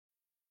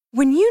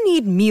When you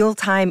need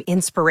mealtime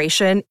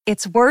inspiration,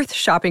 it's worth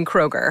shopping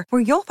Kroger,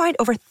 where you'll find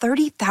over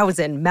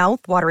 30,000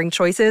 mouth-watering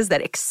choices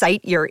that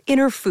excite your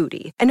inner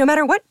foodie. And no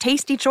matter what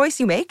tasty choice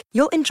you make,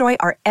 you'll enjoy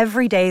our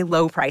everyday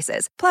low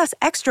prices, plus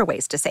extra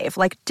ways to save,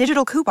 like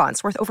digital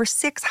coupons worth over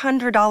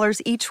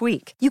 $600 each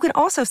week. You can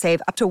also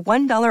save up to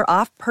 $1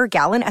 off per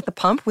gallon at the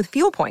pump with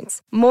fuel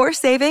points. More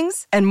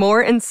savings and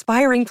more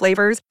inspiring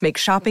flavors make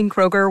shopping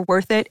Kroger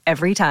worth it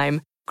every time.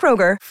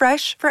 Kroger,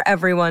 fresh for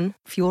everyone.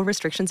 Fuel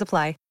restrictions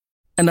apply.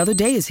 Another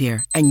day is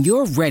here, and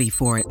you're ready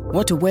for it.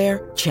 What to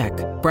wear? Check.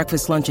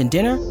 Breakfast, lunch, and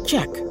dinner?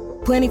 Check.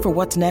 Planning for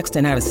what's next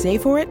and how to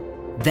save for it?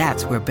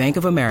 That's where Bank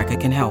of America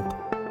can help.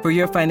 For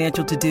your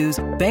financial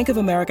to-dos, Bank of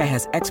America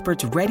has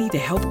experts ready to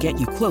help get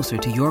you closer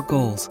to your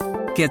goals.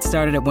 Get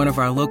started at one of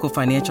our local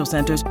financial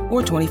centers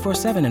or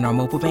 24/7 in our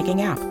mobile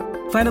banking app.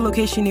 Find a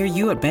location near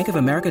you at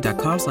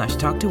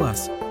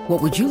bankofamerica.com/talktous.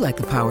 What would you like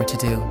the power to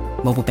do?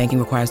 Mobile banking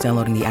requires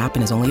downloading the app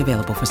and is only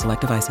available for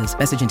select devices.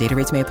 Message and data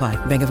rates may apply.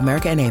 Bank of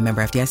America N.A.,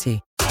 member FDIC.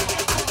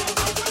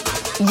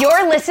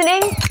 You're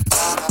listening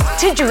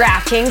to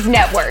DraftKings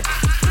Network.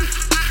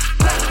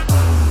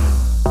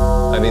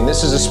 I mean,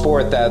 this is a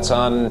sport that's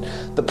on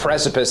the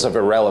precipice of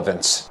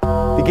irrelevance.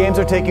 The games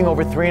are taking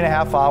over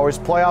 3.5 hours.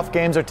 Playoff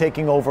games are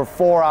taking over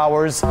 4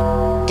 hours.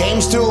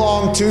 Game's too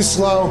long, too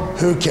slow.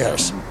 Who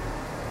cares?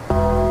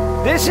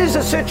 This is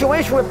a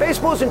situation where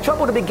baseball's in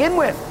trouble to begin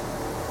with.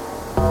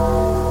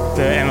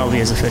 The MLB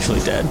is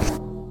officially dead.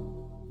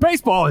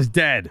 Baseball is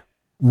dead.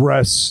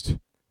 Rest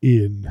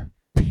in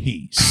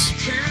peace.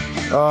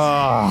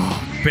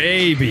 Oh,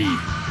 baby.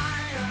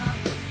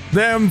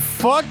 Them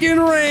fucking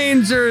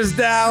Rangers,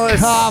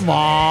 Dallas. Come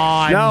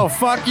on. No,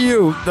 fuck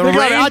you.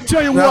 I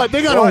tell you what,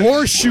 they got a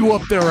horseshoe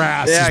up their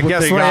ass. Yeah, is what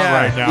guess they what? got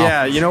right now.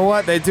 Yeah, you know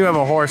what? They do have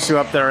a horseshoe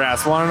up their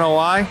ass. Want to know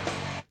why?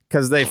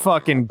 Because they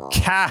fucking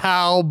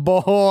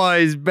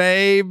Cowboys,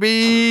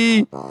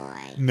 baby.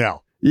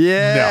 No.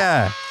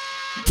 Yeah. No.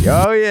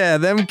 Oh, yeah.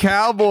 Them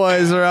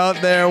Cowboys are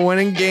out there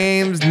winning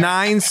games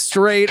 9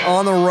 straight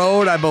on the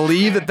road. I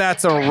believe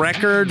that's a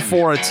record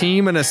for a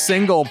team in a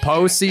single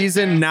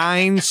postseason.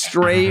 9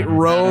 straight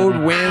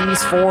road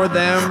wins for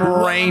them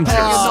Rangers.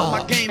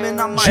 And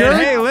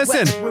hey,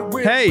 listen.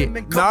 Hey,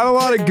 not a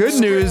lot of good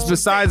news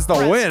besides the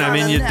win. I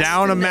mean, you're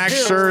down a Max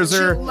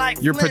Scherzer.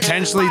 You're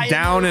potentially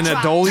down in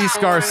Adolis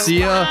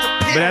Garcia.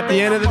 But at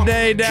the end of the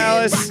day,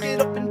 Dallas,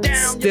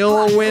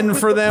 still a win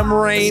for them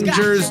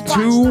Rangers.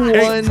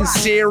 2-1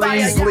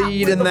 series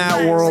lead in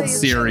that World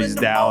Series,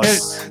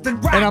 Dallas.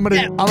 And I'm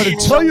gonna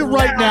tell you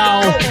right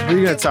now. What are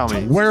you gonna tell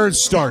me? Where it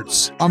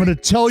starts. I'm gonna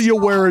tell you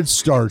where it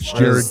starts,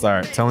 Jared.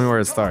 Tell me where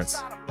it starts.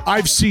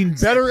 I've seen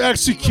better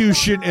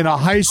execution in a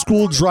high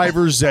school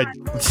driver's ed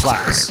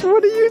class.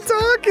 What are you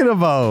talking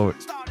about?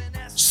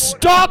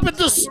 Stop at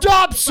the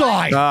stop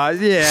sign. Stop at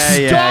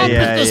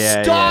the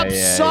stop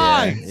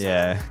sign.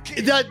 Yeah.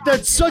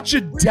 That's such a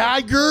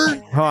dagger.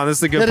 Hold on, this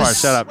is the good part.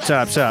 Shut up. I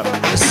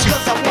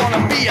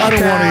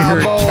don't want to hear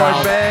it.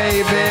 Cowboy,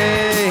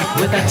 baby.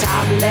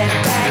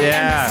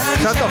 Yeah.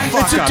 Shut the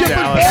fuck it's a up,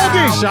 different Dallas.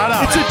 ballgame. Shut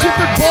up. It's a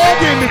different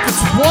ballgame if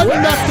it's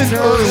 1-0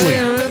 early.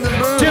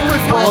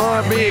 Different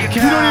ball.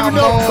 You don't even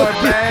know.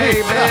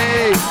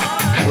 Baby.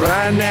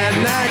 Run that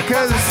night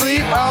because I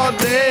sleep all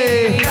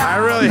day. I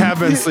really have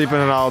been sleeping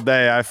all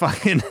day. I've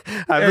been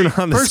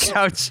on this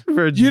couch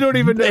for you don't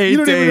even know, 8 you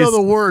don't days. even know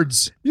the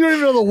words. You don't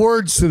even know the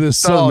words to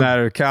this Doesn't song.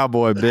 matter,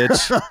 cowboy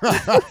bitch.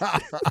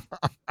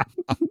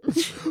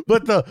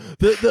 But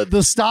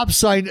the stop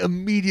sign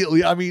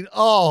immediately. I mean,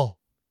 oh,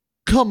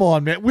 come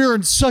on, man. We're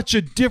in such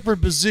a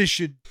different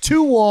position.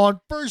 2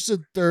 on, first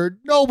and third,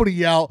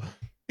 nobody out.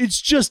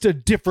 It's just a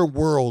different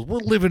world. We're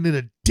living in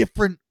a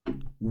different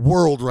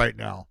world right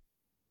now.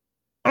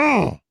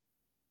 Oh,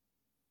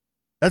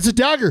 that's a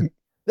dagger.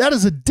 That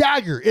is a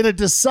dagger in a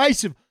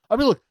decisive. I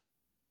mean, look,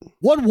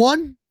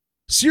 1-1,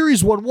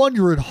 series 1-1.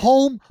 You're at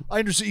home. I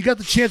understand you got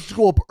the chance to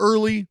go up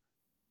early,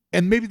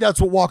 and maybe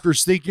that's what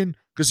Walker's thinking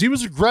because he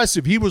was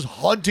aggressive. He was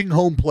hunting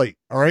home plate.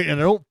 All right,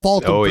 and I don't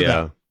fault him for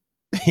that.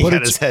 He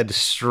had his head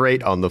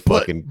straight on the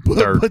fucking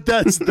dirt. But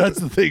that's the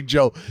thing,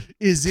 Joe.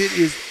 It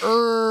is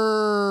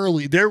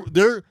early. There,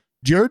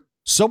 Jared.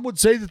 Some would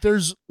say that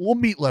there's a little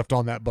meat left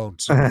on that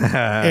bones,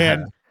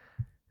 and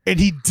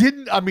he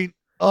didn't. I mean,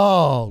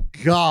 oh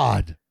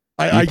God.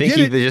 I think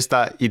get he it. just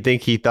thought. You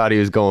think he thought he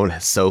was going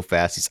so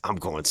fast? I'm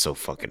going so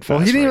fucking fast. Well,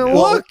 he didn't right even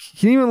now. look.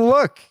 He didn't even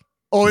look.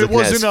 Oh, it Looking at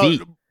wasn't his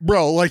feet.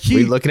 bro. Like When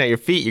you're looking at your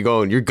feet. You're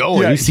going.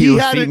 Yeah, you see he your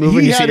had feet it-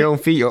 moving. he You see had your it- own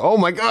feet. You're oh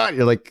my god.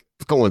 You're like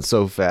going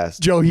so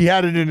fast. Joe, he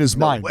had it in his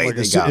mind. way Like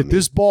they I said, got if me.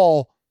 this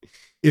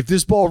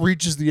ball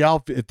reaches the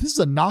outfit, if this is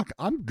a knock,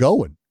 I'm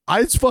going.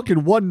 It's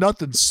fucking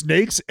 1-0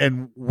 Snakes,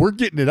 and we're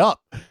getting it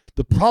up.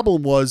 The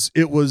problem was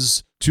it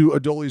was to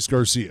Adolis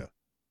Garcia.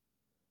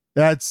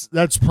 That's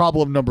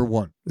problem number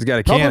one. He's got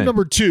a Problem cannon.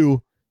 number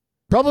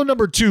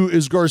two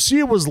is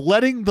Garcia was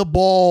letting the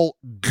ball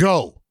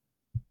go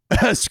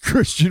as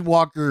Christian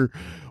Walker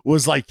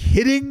was like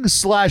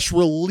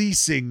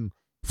hitting/releasing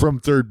from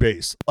third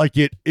base. Like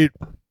it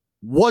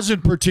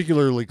wasn't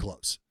particularly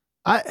close.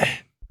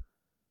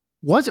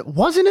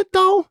 Wasn't it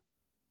though?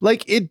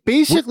 Like, it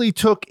basically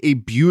took a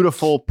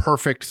beautiful,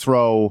 perfect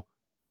throw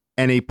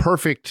and a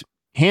perfect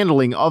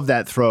handling of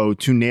that throw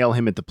to nail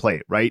him at the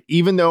plate, right?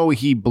 Even though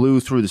he blew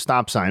through the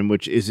stop sign,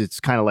 which is,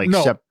 it's kind of like...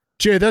 No,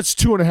 Jay, that's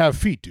 2.5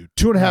 feet, dude.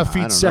 2.5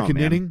 feet second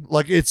inning.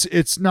 Like,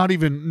 it's not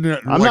even...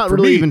 I'm not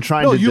really even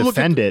trying to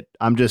defend it.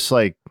 I'm just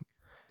like,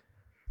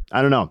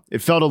 I don't know.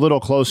 It felt a little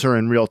closer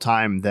in real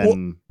time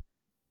than...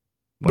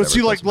 But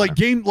see, like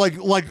game, like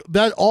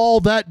that,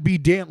 all that be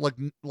damn,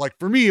 like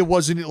for me, it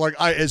wasn't like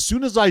as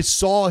soon as I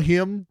saw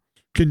him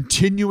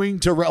continuing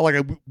to,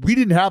 like, we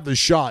didn't have the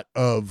shot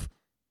of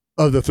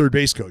the third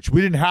base coach.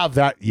 We didn't have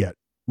that yet.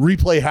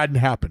 Replay hadn't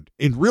happened.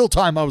 In real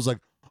time, I was like,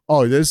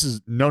 oh, this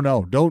is, no,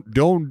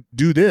 don't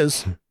do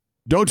this.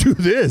 Don't do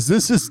this.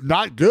 This is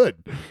not good.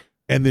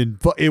 And then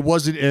it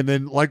wasn't, and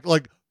then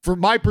like from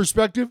my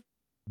perspective,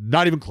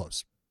 not even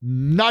close.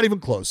 Not even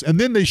close. And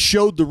then they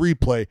showed the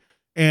replay,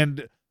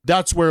 and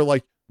that's where,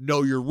 like,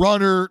 know your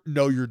runner,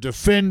 know your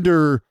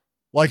defender.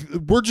 Like,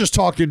 we're just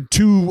talking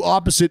two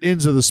opposite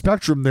ends of the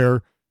spectrum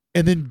there.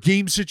 And then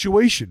game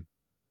situation.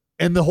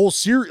 And the whole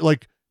series,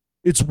 like,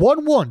 it's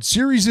 1-1.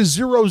 Series is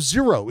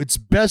 0-0. It's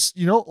best,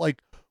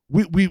 like,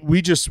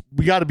 we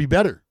got to be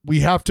better. We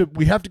have to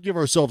give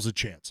ourselves a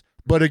chance.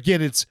 But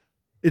again, it's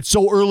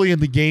so early in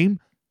the game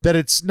that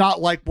it's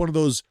not like one of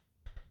those,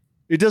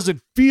 it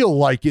doesn't feel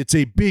like it's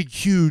a big,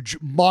 huge,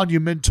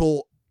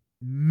 monumental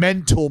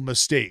mental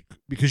mistake,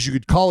 because you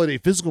could call it a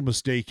physical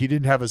mistake. He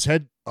didn't have his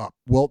head up.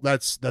 Well,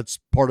 that's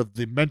part of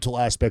the mental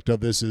aspect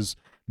of this, is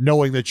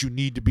knowing that you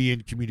need to be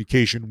in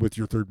communication with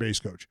your third base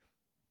coach.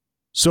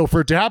 So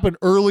for it to happen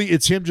early,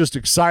 it's him just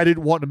excited,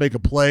 wanting to make a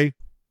play,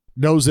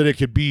 knows that it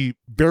could be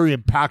very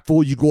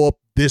impactful. You go up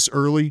this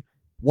early,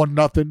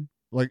 1-0,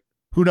 like,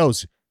 who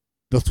knows?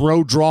 The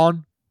throw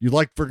drawn, you'd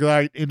like for a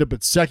guy to end up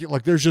at second.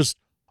 Like, there's just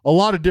a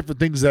lot of different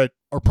things that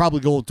are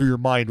probably going through your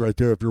mind right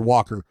there if you're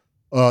Walker.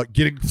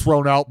 Getting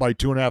thrown out by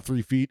 2.5,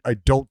 3 feet, I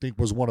don't think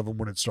was one of them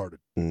when it started.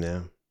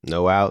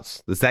 No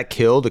outs. Does that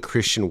kill the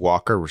Christian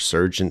Walker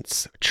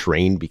resurgence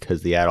train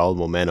because they had all the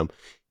momentum?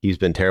 He's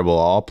been terrible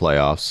all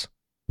playoffs.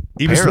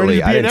 He was ready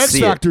to be an X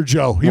Factor,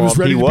 Joe. He was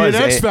ready to be an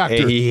X Factor.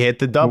 And he hit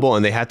the double,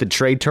 and they had the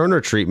Trey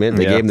Turner treatment.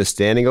 They gave him the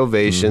standing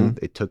ovation.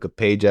 They took a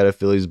page out of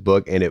Philly's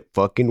book, and it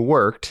fucking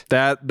worked.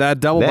 That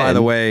double, by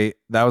the way,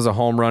 that was a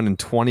home run in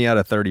 20 out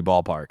of 30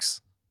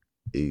 ballparks.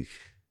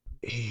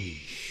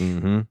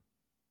 Mm-hmm.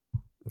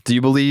 Do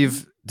you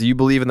believe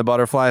in the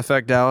butterfly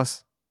effect,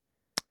 Dallas?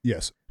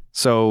 Yes.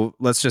 So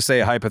let's just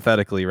say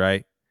hypothetically,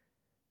 right?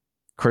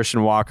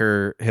 Christian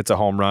Walker hits a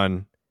home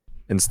run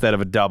instead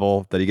of a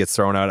double that he gets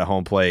thrown out at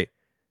home plate,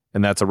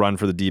 and that's a run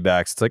for the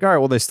D-backs. It's like, all right,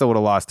 well, they still would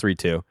have lost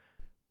 3-2.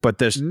 But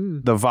there's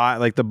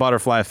the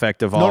butterfly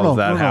effect of all of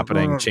that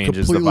happening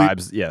changes completely. The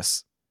vibes.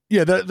 Yes.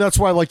 Yeah, that's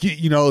why, like,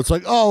 it's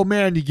like, oh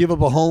man, you give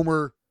up a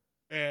homer,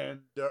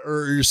 and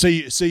or you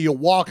say you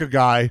walk a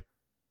guy,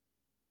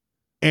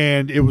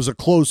 and it was a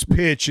close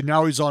pitch, and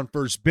now he's on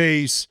first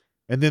base,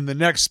 and then the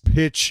next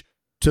pitch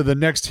to the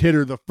next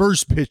hitter, the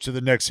first pitch to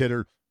the next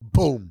hitter,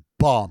 boom,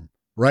 bomb,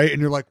 right?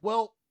 And you're like,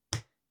 well,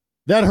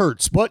 that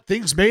hurts, but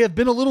things may have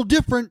been a little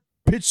different.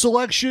 Pitch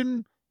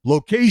selection,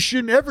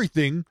 location,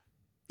 everything.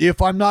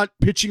 If I'm not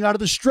pitching out of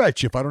the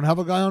stretch, if I don't have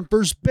a guy on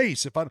first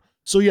base,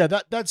 so yeah,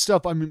 that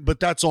stuff. I mean, but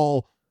that's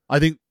all. I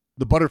think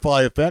the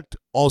butterfly effect.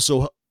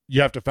 Also,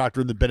 you have to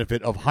factor in the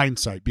benefit of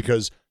hindsight,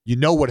 because you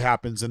know what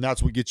happens, and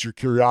that's what gets your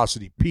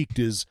curiosity piqued.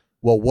 Is,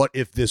 well, what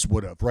if this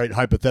would have, right?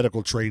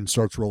 Hypothetical train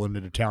starts rolling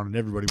into town, and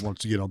everybody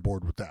wants to get on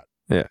board with that.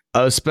 Yeah,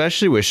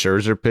 especially with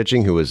Scherzer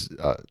pitching, who was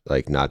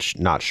like not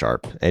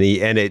sharp, and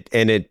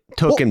it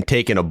took him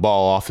taking a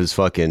ball off his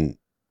fucking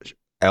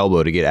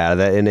elbow to get out of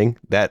that inning.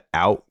 That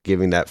out,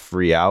 giving that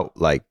free out,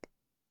 like,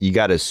 you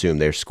got to assume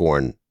they're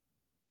scoring,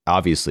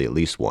 obviously at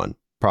least one,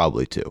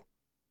 probably two,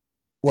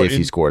 if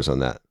he scores on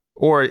that,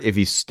 or if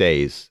he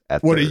stays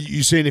at. What third. Are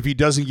you saying? If he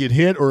doesn't get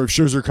hit, or if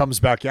Scherzer comes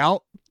back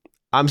out?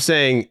 I'm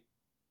saying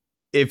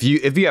if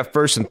you have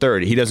first and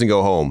third, he doesn't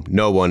go home,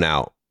 no one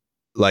out.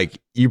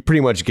 Like, you're pretty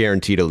much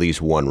guaranteed at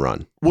least one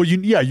run. Well,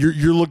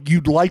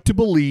 you'd like to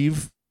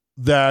believe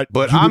that,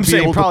 but I'm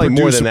saying probably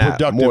more than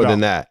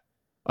that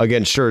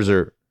against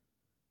Scherzer.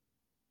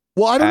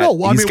 Well, I don't know.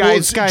 Well,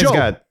 Guy's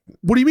got.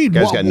 What do you mean?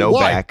 Guy's got no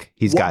back.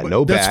 He's got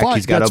no back. Fine.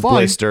 He's got a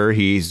blister.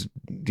 He's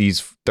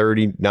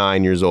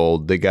 39 years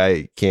old. The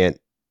guy can't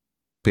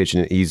pitch.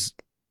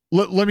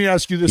 Let me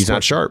ask you this. He's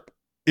not sharp.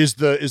 Is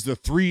the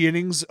 3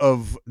 innings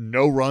of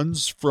no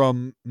runs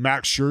from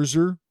Max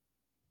Scherzer?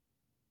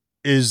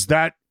 Is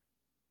that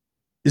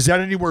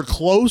anywhere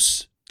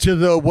close to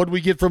the what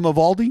we get from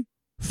Eovaldi?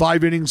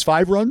 5 innings,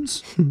 5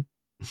 runs.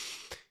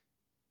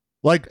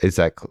 Like, is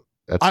that?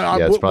 It's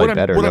probably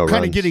better. What I'm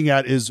kind of getting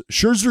at is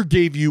Scherzer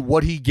gave you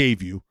what he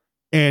gave you,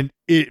 and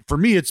for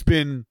me, it's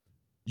been,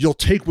 you'll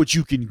take what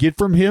you can get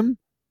from him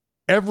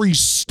every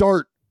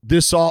start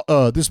this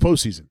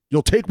postseason.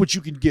 You'll take what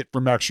you can get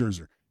from Max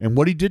Scherzer, and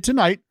what he did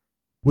tonight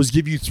was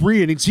give you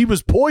 3 innings. He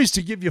was poised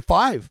to give you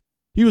 5.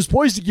 He was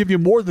poised to give you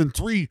more than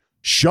 3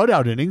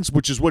 shutout innings,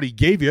 which is what he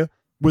gave you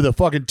with a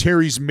fucking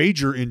Terry's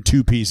Major in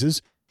 2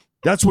 pieces.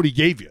 That's what he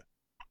gave you.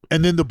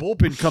 And then the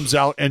bullpen comes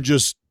out and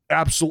just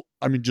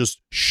just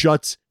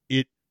shuts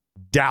it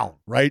down,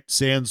 right?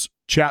 Sans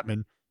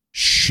Chapman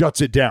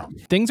shuts it down.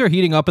 Things are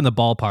heating up in the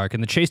ballpark,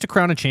 and the chase to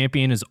crown a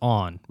champion is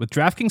on. With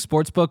DraftKings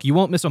Sportsbook, you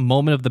won't miss a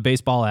moment of the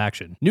baseball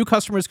action. New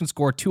customers can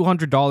score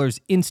 $200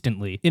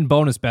 instantly in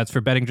bonus bets for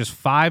betting just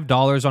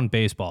 $5 on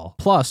baseball.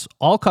 Plus,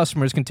 all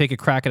customers can take a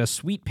crack at a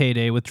sweet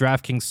payday with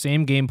DraftKings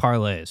same-game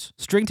parlays.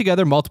 String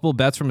together multiple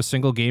bets from a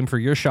single game for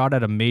your shot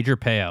at a major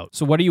payout.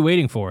 So what are you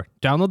waiting for?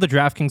 Download the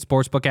DraftKings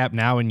Sportsbook app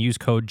now and use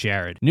code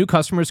JARED. New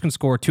customers can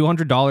score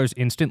 $200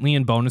 instantly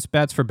in bonus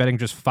bets for betting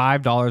just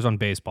 $5 on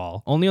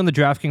baseball. Only on the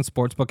DraftKings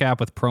Sportsbook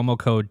app with promo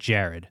code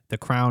JARED. The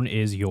crown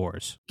is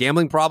yours.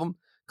 Gambling problem?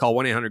 Call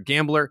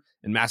 1-800-GAMBLER.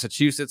 In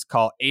Massachusetts,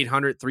 call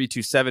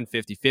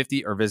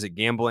 800-327-5050 or visit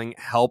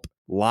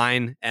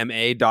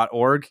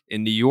gamblinghelplinema.org.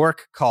 In New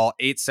York, call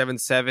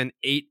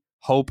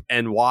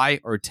 877-8-HOPE-NY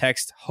or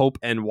text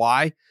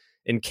HOPE-NY.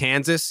 In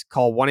Kansas,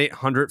 call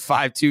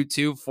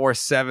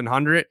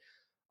 1-800-522-4700.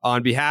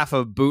 On behalf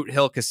of Boot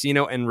Hill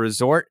Casino and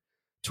Resort,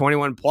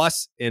 21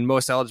 plus in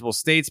most eligible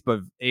states, but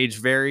age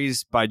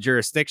varies by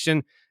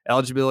jurisdiction.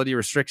 Eligibility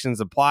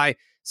restrictions apply.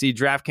 See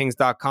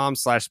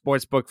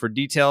DraftKings.com/sportsbook for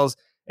details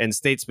and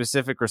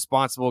state-specific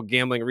responsible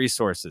gambling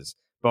resources.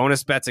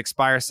 Bonus bets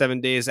expire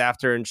 7 days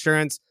after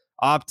insurance,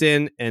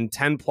 opt-in, and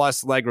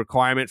 10-plus leg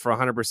requirement for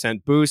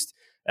 100% boost.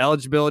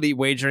 Eligibility,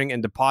 wagering,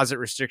 and deposit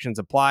restrictions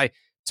apply.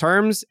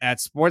 Terms at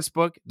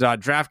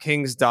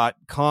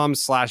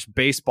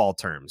sportsbook.draftkings.com/baseball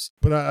terms.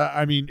 But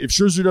if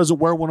Scherzer doesn't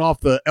wear one off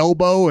the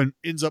elbow and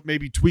ends up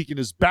maybe tweaking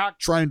his back,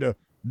 trying to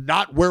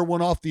not wear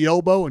one off the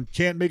elbow and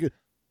can't make it,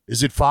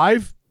 is it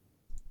 5?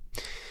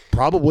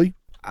 Probably.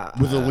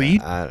 With a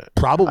lead?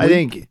 Probably. I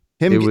think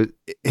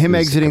him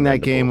exiting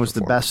that game was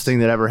the best thing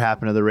that ever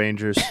happened to the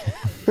Rangers.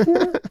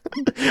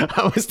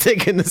 I was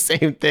thinking the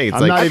same thing. It's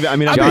John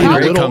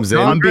Gray comes in.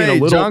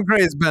 John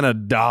Gray's been a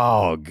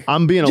dog.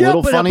 I'm being a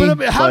little funny,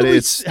 how do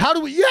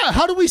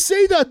we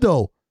say that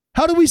though?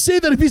 How do we say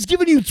that if he's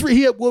giving you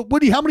 3?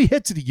 How many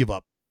hits did he give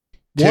up?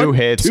 2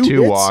 hits,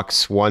 2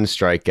 walks, 1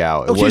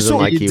 strikeout. It wasn't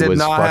like he was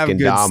fucking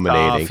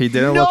dominating. He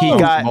didn't. He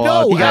got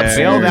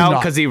bailed out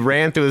because he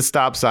ran through the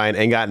stop sign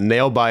and got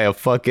nailed by a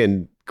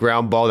fucking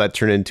ground ball that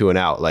turned into an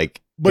out.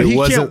 But he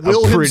can't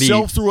will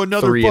himself through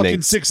another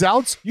fucking 6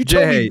 outs? You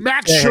tell me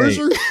Max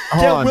Scherzer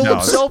can't will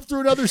himself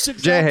through another 6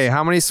 outs? Hey,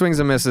 how many swings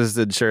and misses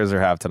did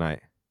Scherzer have tonight?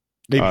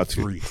 Maybe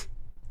 3.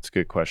 That's a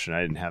good question.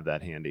 I didn't have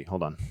that handy.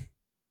 Hold on.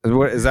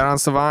 Is that on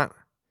Savant?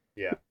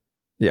 Yeah.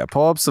 Yeah,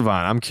 pull up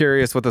Savant. I'm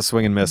curious what the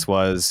swing and miss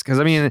was. Because,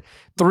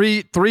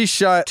 3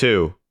 shut.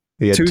 2.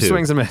 2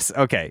 swings and miss.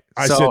 Okay.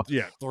 I said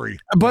 3.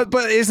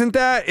 But isn't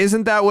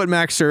that what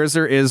Max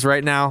Scherzer is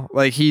right now?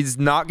 He's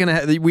not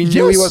gonna. We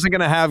knew he wasn't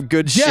gonna have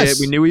good shit.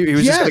 We knew he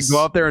was just gonna go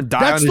out there and die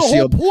on his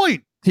shield. That's the whole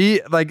point.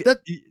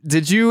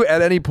 Did you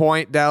at any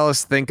point,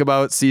 Dallas, think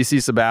about CC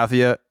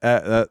Sabathia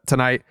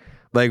tonight?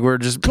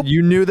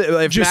 You knew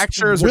that if Max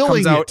Scherzer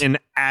comes out in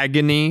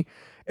agony,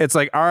 it's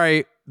all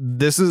right.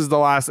 This is the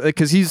last,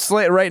 because he's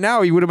slated right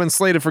now. He would have been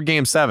slated for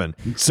game 7.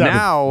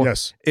 Now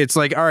it's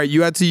all right.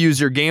 You had to use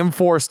your game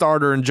 4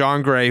 starter and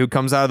John Gray, who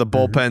comes out of the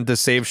bullpen to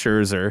save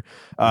Scherzer.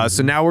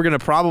 So now we're gonna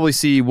probably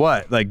see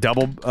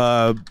double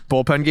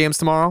bullpen games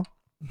tomorrow.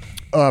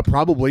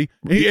 Probably.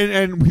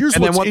 And here's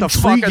and then what the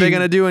fuck are they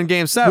gonna do in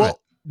game 7?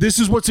 Well, this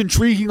is what's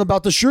intriguing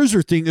about the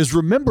Scherzer thing is,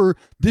 remember,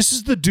 this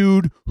is the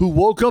dude who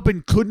woke up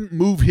and couldn't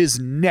move his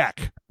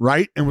neck,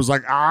 right? And was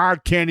like, I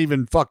can't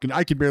even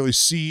I can barely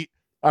see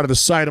out of the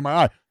side of my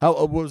eye.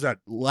 What was that,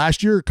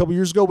 last year, a couple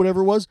years ago, whatever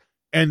it was?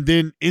 And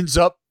then ends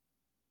up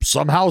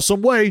somehow,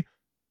 some way,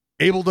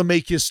 able to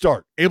make his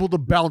start, able to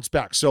bounce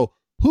back. So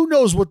who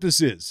knows what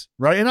this is,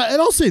 right? And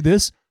I'll say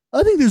this.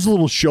 I think there's a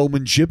little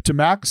showmanship to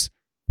Max.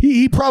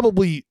 He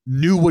probably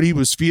knew what he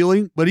was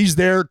feeling, but he's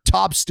there,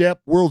 top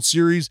step, World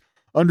Series,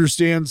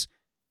 understands,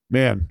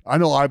 man, I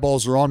know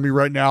eyeballs are on me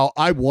right now.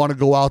 I want to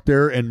go out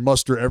there and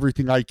muster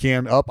everything I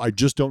can up. I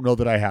just don't know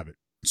that I have it.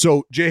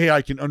 So, Jay,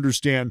 I can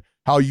understand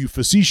how you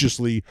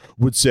facetiously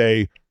would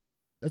say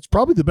that's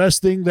probably the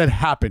best thing that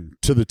happened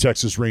to the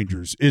Texas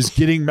Rangers is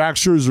getting Max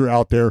Scherzer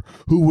out there,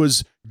 who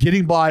was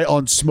getting by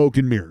on smoke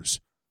and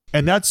mirrors.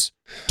 And that's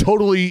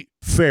totally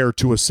fair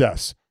to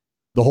assess.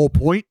 The whole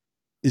point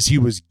is he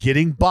was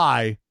getting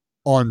by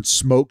on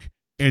smoke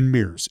and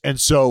mirrors. And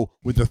so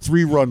with a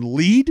 3-run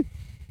lead,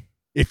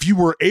 if you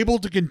were able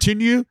to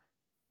continue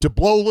to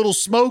blow a little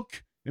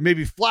smoke and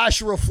maybe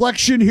flash a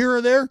reflection here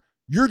or there,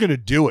 you're going to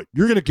do it.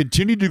 You're going to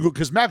continue to go,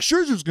 because Max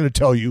Scherzer is going to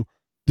tell you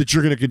that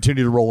you're going to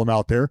continue to roll him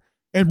out there.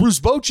 And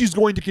Bruce Bochy is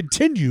going to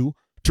continue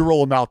to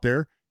roll him out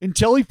there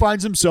until he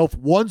finds himself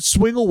one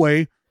swing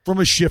away from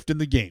a shift in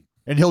the game.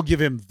 And he'll give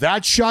him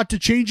that shot to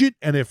change it.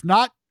 And if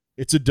not,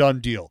 it's a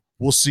done deal.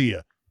 We'll see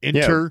you.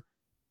 Enter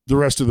the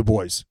rest of the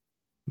boys.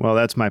 Well,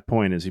 that's my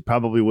point, is he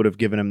probably would have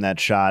given him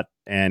that shot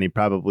and he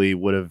probably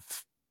would have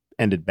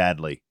ended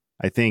badly.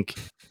 I think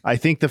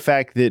the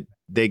fact that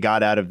they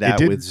got out of that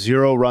with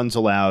 0 runs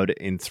allowed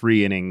in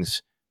 3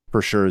 innings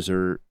for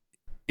Scherzer,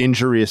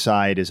 injury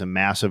aside, is a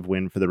massive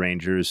win for the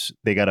Rangers.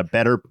 They got a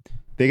better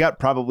they got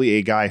probably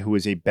a guy who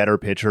is a better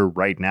pitcher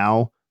right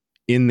now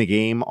in the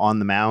game on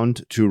the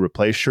mound to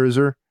replace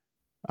Scherzer.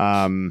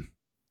 And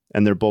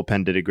their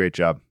bullpen did a great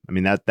job. I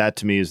mean, that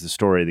to me is the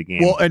story of the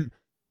game. Well, and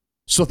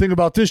so think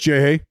about this,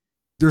 Jay. Hey,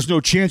 there's no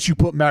chance you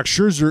put Max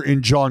Scherzer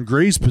in John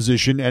Gray's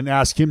position and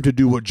ask him to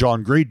do what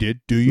John Gray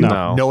did, do you?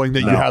 No. Knowing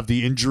that you have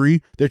the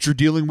injury that you're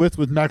dealing with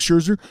Max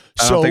Scherzer.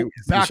 So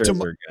back to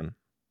the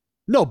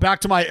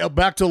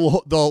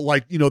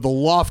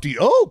lofty.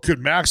 Oh, could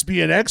Max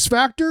be an X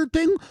factor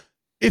thing?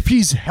 If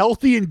he's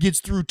healthy and gets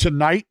through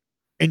tonight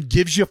and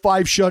gives you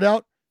 5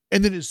 shutout,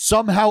 and then is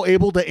somehow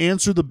able to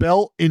answer the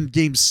bell in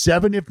game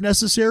 7 if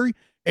necessary,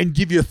 and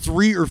give you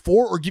 3 or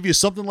 4, or give you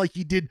something like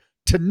he did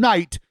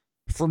tonight,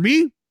 for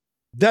me,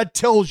 that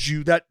tells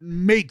you, that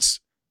makes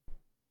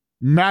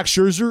Max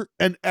Scherzer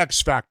an X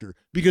factor,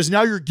 because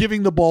now you're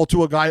giving the ball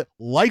to a guy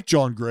like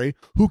John Gray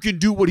who can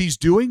do what he's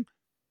doing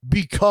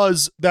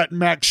because that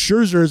Max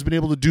Scherzer has been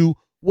able to do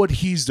what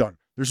he's done.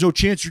 There's no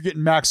chance you're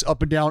getting Max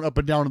up and down in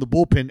the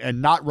bullpen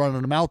and not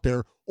running him out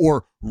there,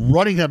 or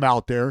running him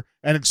out there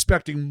and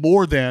expecting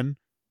more than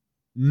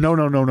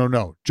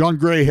no. John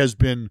Gray has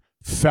been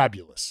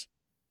fabulous.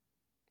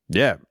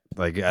 Yeah.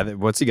 Like,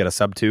 what's he got, a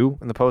sub 2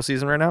 in the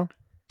postseason right now?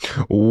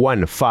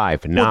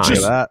 159.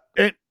 Well,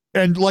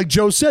 and like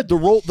Joe said, the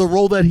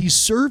role that he's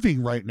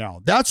serving right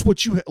now, that's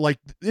what you like.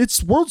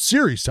 It's World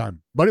Series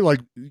time, buddy.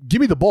 Like,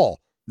 give me the ball.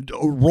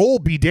 Roll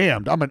be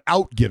damned. I'm an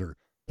out getter.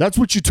 That's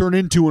what you turn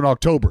into in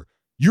October.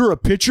 You're a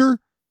pitcher,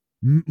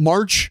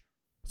 March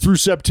through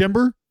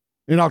September.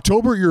 In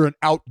October, you're an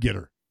out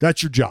getter.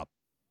 That's your job.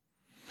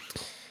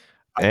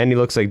 And he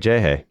looks like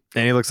Jay.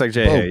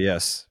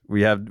 Yes,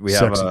 we have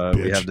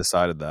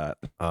decided that.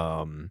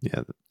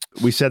 Yeah,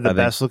 we said the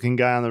best looking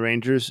guy on the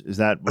Rangers. Is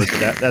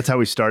that's how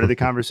we started the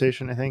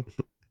conversation? I think.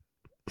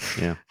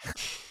 Yeah,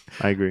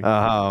 I agree.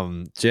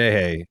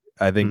 Jay,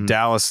 I think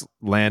Dallas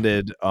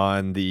landed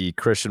on the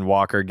Christian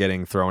Walker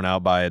getting thrown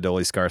out by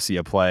Adolis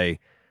Garcia play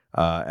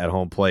at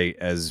home plate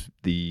as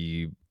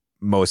the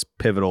most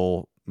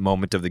pivotal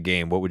moment of the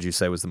game. What would you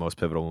say was the most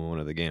pivotal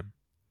moment of the game?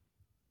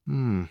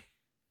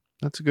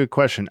 That's a good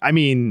question. I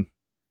mean,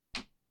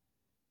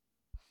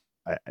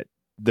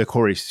 the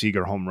Corey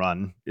Seager home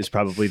run is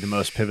probably the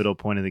most pivotal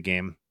point of the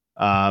game.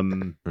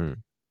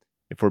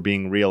 If we're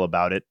being real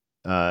about it.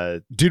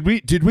 Did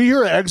we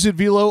hear an exit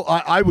velo?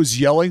 I was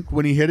yelling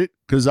when he hit it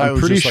because I'm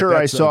pretty sure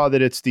I saw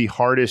that it's the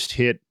hardest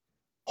hit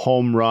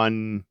home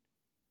run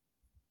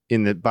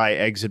by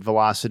exit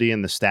velocity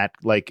in the stat,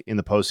 like in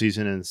the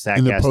postseason and StatCast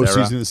in the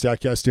postseason and the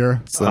StatCast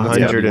era. It's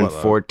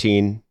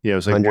 114. Yeah, it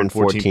was like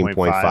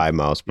 114.5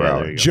 miles per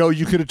hour. Joe,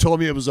 you could have told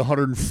me it was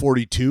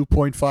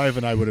 142.5,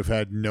 and I would have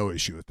had no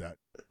issue with that.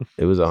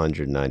 It was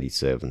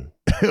 197.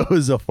 It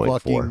was a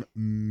fucking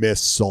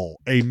missile.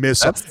 A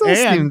missile.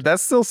 That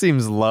still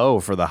seems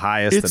low for the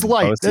highest. It's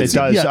light. It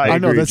does. Yeah, I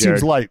know that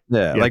seems light.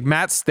 Yeah, like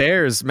Matt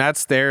Stairs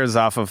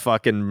off of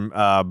fucking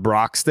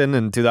Broxton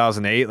in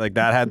 2008. Like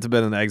that had to have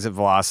been an exit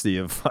velocity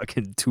of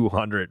fucking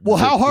 200. Well,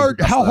 how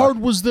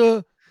hard was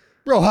the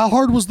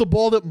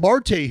ball that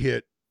Marte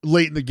hit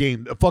late in the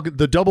game?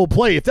 The double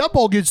play. If that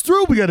ball gets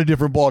through, we got a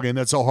different ball game.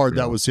 That's how hard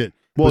that was hit.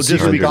 Well,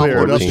 just to be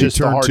clear, it was just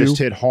the hardest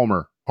hit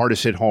homer.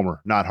 Hardest hit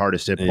homer, not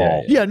hardest hit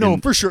ball. Yeah, no,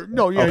 for sure.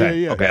 No, yeah.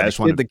 Okay, I just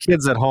wanted the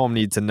kids at home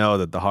need to know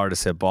that the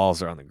hardest hit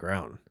balls are on the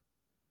ground.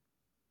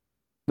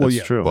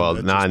 That's true.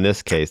 Well, not in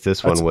this case.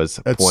 This one was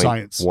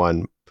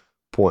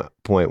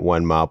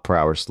 0.1 mile per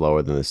hour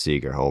slower than the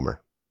Seager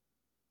homer.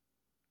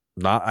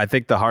 I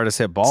think the hardest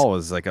hit ball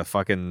was like a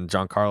fucking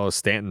Giancarlo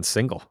Stanton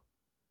single.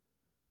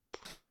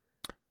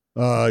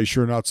 You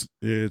sure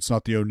it's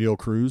not the O'Neal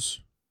Cruz?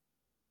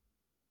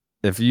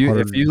 If you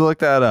look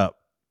that up,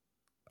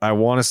 I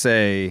want to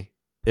say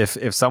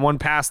if someone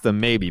passed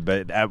them, maybe,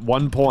 but at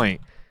one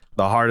point,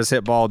 the hardest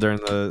hit ball during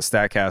the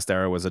StatCast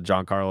era was a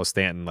Giancarlo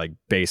Stanton like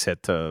base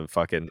hit to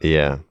fucking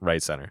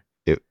right center.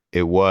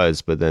 It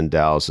was, but then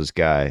Dallas's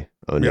guy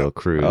O'Neal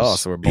Cruz. Oh,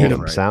 so we're both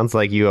right. Sounds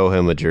like you owe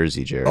him a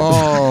jersey, Jared.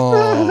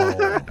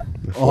 Oh,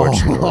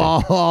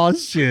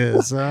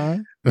 shiz, huh?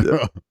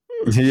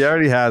 He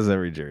already has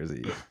every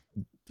jersey.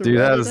 Dude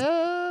has.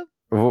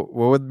 What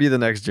would be the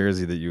next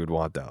jersey that you would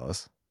want,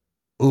 Dallas?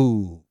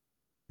 Ooh.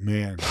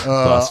 Man,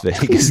 Las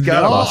Vegas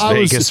got Las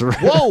Vegas.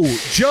 Whoa,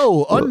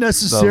 Joe,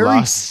 unnecessary. The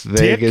Las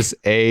Vegas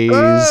A's.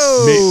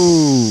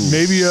 Oh.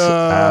 Maybe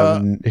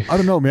I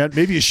don't know, man.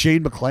 Maybe a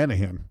Shane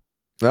McClanahan.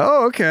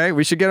 Oh, okay.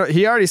 We should get.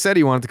 He already said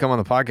he wanted to come on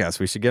the podcast.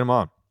 We should get him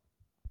on.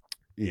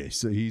 Yeah,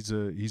 so he's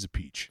a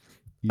peach.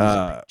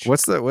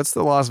 What's the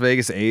Las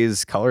Vegas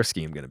A's color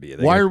scheme going to be?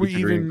 Why are we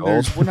even?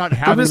 We're not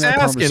having. I'm just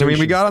asking. I mean,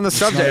 we got on the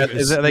subject.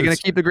 Are they going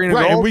to keep the green and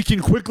gold? And we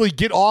can quickly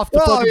get off the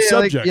fucking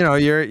subject.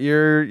 Like,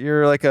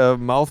 you're like a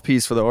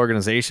mouthpiece for the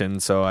organization.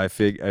 So I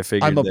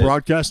figured I'm a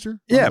broadcaster.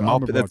 Yeah, I'm a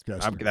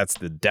broadcaster. That's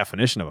the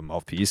definition of a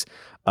mouthpiece.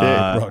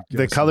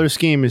 The color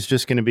scheme is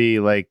just going to be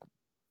like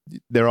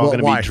they're all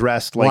going to be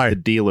dressed like the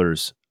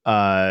dealers.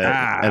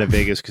 At a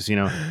Vegas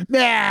casino. Hey,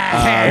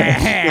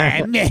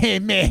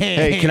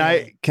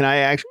 can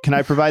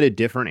I provide a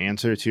different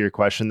answer to your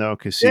question though?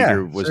 Because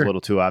Seager was a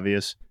little too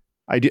obvious.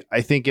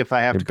 I think if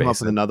I have to come up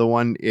with another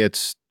one,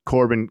 it's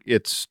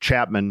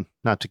Chapman,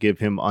 not to give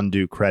him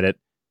undue credit,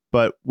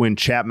 but when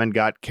Chapman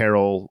got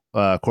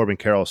Corbin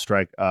Carroll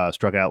struck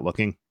out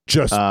looking.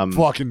 Just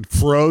fucking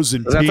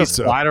frozen pizza. That's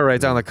a slider right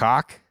down the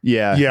cock?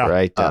 Yeah.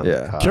 Right down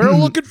the cock. Carroll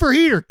looking for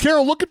heater.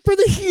 Carroll looking for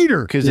the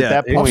heater. Because at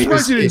that point,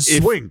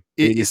 swing.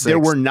 There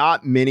were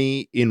not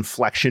many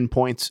inflection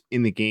points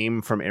in the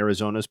game from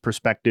Arizona's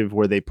perspective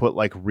where they put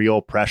like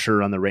real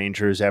pressure on the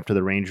Rangers after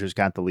the Rangers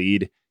got the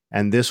lead.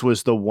 And this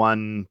was the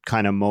one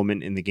kind of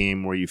moment in the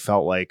game where you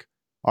felt like,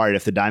 all right,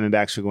 if the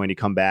Diamondbacks are going to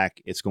come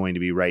back, it's going to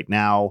be right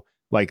now.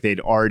 Like they'd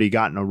already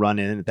gotten a run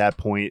in at that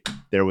point.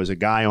 There was a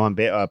guy on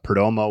base.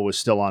 Perdomo was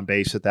still on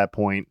base at that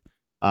point.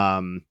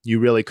 You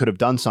really could have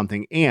done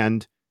something.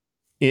 And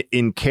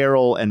in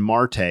Carroll and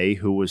Marte,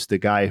 who was the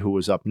guy who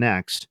was up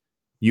next,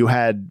 you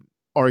had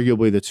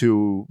arguably the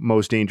two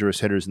most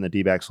dangerous hitters in the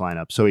D-backs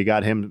lineup. So he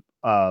got him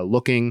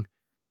looking,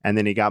 and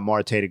then he got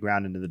Marte to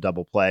ground into the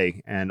double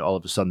play, and all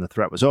of a sudden the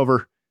threat was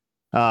over,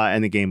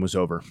 and the game was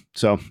over.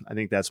 So I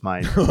think that's my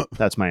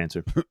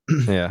answer.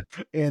 Yeah,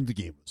 and the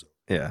game was over.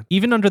 Yeah.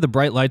 Even under the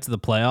bright lights of the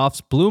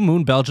playoffs, Blue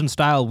Moon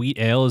Belgian-style wheat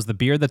ale is the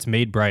beer that's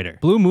made brighter.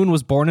 Blue Moon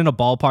was born in a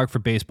ballpark for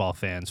baseball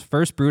fans,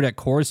 first brewed at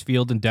Coors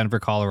Field in Denver,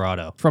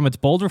 Colorado. From its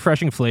bold,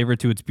 refreshing flavor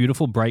to its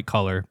beautiful, bright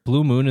color,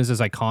 Blue Moon is as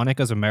iconic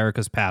as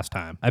America's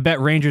pastime. I bet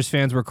Rangers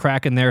fans were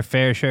cracking their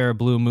fair share of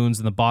Blue Moons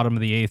in the bottom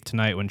of the 8th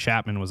tonight when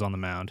Chapman was on the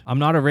mound. I'm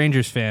not a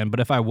Rangers fan, but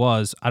if I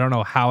was, I don't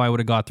know how I would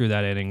have got through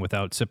that inning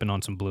without sipping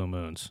on some Blue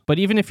Moons. But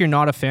even if you're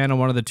not a fan of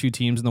one of the two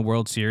teams in the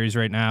World Series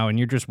right now and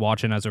you're just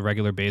watching as a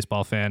regular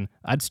baseball fan,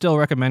 I'd still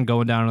recommend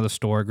going down to the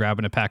store,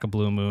 grabbing a pack of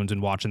Blue Moons,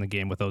 and watching the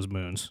game with those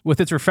moons. With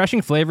its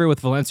refreshing flavor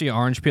with Valencia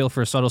orange peel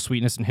for a subtle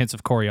sweetness and hints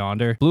of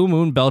coriander, Blue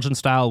Moon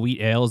Belgian-style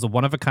wheat ale is a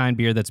one-of-a-kind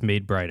beer that's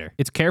made brighter.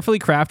 It's carefully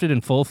crafted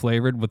and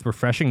full-flavored with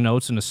refreshing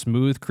notes and a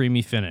smooth,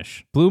 creamy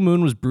finish. Blue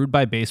Moon was brewed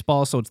by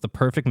baseball, so it's the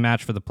perfect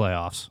match for the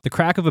playoffs. The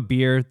crack of a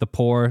beer, the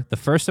pour, the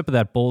first sip of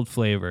that bold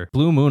flavor,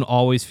 Blue Moon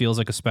always feels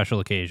like a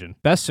special occasion.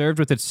 Best served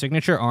with its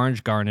signature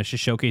orange garnish to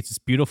showcase its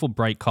beautiful,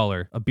 bright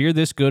color. A beer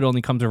this good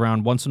only comes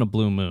around once in a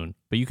blue moon,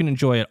 but you can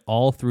enjoy it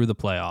all through the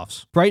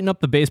playoffs. Brighten up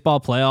the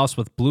baseball playoffs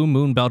with Blue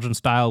Moon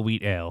Belgian-style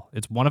wheat ale.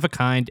 It's one of a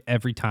kind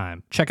every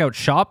time. Check out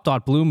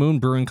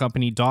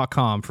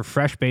shop.bluemoonbrewingcompany.com for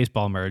fresh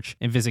baseball merch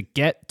and visit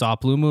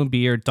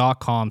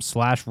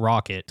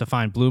get.bluemoonbeer.com/rocket to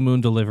find Blue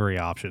Moon delivery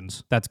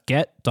options. That's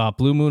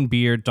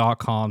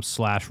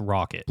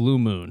get.bluemoonbeer.com/rocket. Blue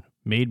Moon.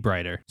 Made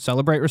brighter.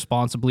 Celebrate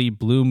responsibly.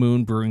 Blue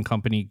Moon Brewing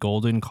Company,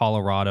 Golden,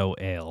 Colorado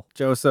Ale.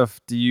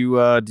 Joseph, do you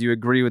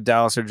agree with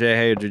Dallas or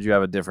Jay, or did you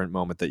have a different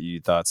moment that you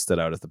thought stood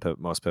out as the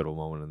most pivotal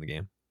moment in the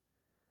game?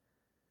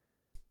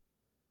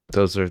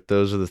 Those are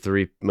the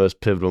three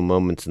most pivotal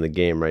moments in the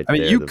game, right there. I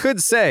mean, you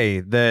could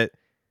say that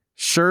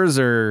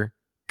Scherzer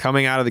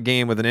coming out of the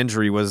game with an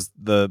injury was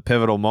the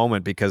pivotal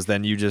moment, because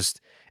then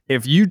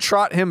if you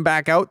trot him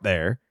back out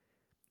there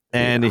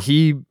and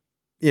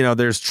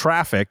there's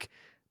traffic,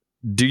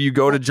 do you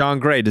go to John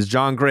Gray? Does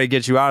John Gray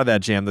get you out of that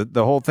jam?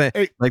 The whole thing,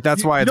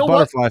 that's why it's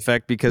butterfly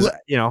effect, because,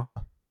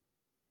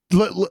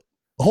 hold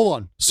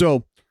on.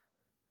 So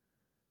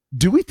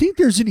do we think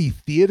there's any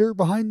theater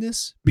behind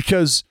this?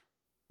 Because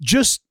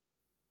just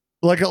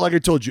like I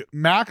told you,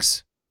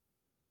 Max,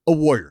 a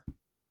warrior.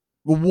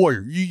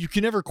 You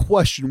can never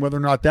question whether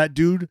or not that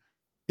dude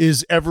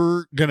is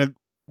ever gonna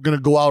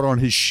go out on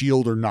his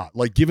shield or not.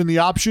 Like, given the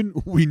option,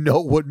 we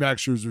know what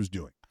Max Scherzer's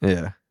doing.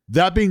 Yeah.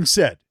 That being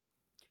said,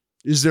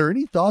 is there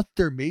any thought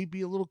there may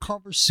be a little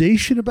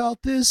conversation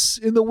about this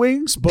in the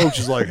wings? Boch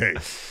is like, hey,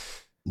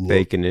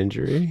 fake an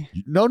injury?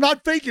 No,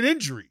 not fake an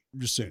injury. I'm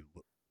just saying,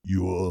 look,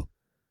 you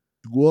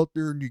go out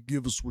there and you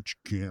give us what you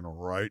can, all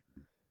right?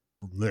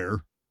 From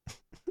there,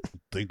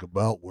 think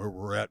about where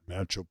we're at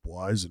matchup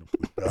wise, and if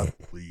we've got a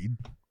lead,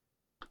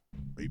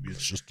 maybe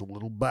it's just a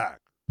little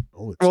back.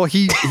 Well,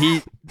 he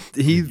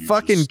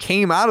fucking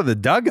came out of the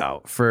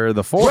dugout for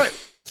the fourth. Right.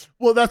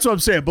 Well, that's what I'm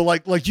saying.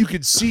 But like you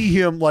could see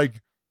him like.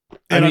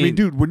 And I mean,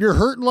 dude, when you're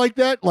hurting like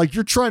that, like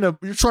you're trying to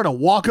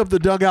walk up the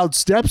dugout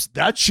steps,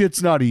 that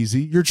shit's not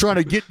easy. You're trying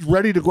to get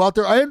ready to go out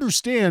there. I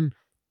understand,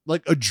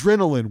 like,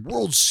 adrenaline,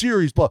 World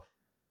Series, but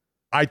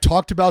I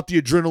talked about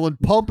the adrenaline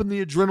pump and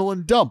the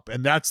adrenaline dump,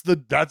 and that's the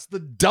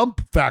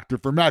dump factor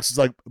for Max. It's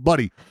like,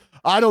 buddy,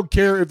 I don't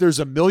care if there's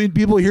a million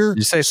people here.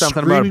 You say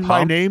something screaming about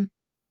my name.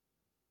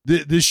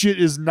 This shit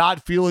is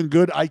not feeling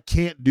good. I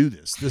can't do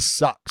this. This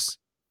sucks.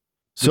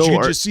 So you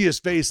could just see his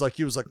face, like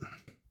he was like.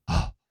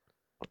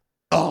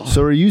 Oh.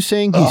 So are you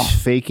saying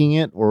he's faking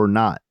it or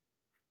not?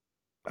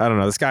 I don't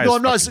know. This guy.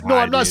 I'm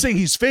not saying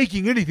he's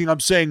faking anything. I'm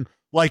saying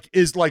like,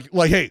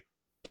 hey,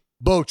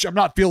 Boch, I'm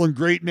not feeling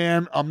great,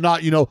 man. I'm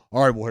not, all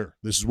right, well, here,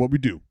 this is what we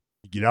do.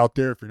 You get out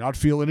there. If you're not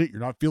feeling it, you're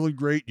not feeling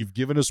great. You've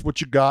given us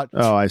what you got.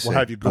 Oh, I see. We'll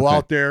have you go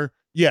out there.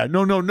 Yeah,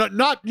 not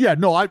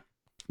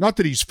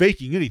that he's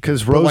faking anything.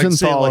 Because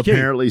Rosenthal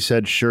apparently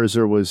said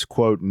Scherzer was,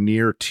 quote,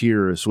 near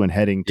tears when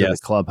heading to the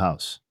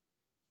clubhouse.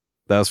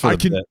 That was for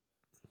the bit.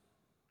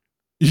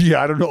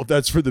 Yeah, I don't know if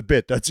that's for the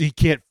bit. He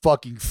can't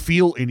fucking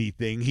feel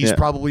anything. He's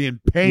probably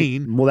in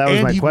pain. Well, that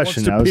was my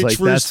question. I was like,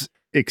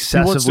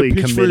 excessively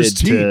committed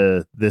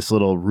to this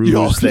little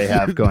ruse they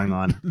have going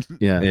on.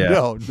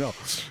 Yeah.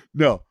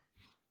 No.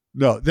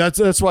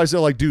 That's why I said,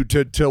 like,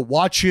 dude, to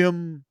watch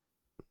him,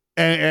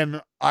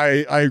 and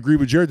I agree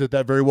with Jared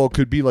that very well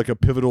could be like a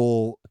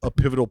pivotal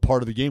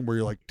part of the game where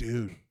you're like,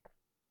 dude,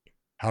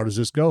 how does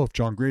this go if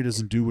John Gray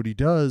doesn't do what he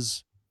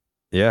does?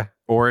 Yeah.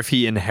 Or if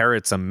he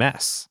inherits a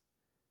mess.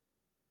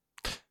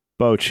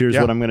 Boach, here's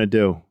what I'm going to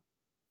do.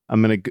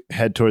 I'm going to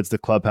head towards the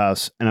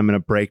clubhouse and I'm going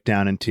to break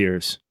down in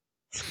tears.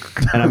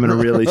 And I'm going to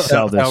really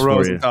sell this for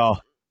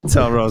Rosenthal. you.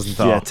 Tell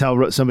Rosenthal. Yeah,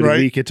 tell somebody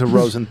leak it to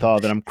Rosenthal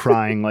that I'm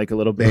crying like a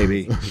little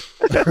baby.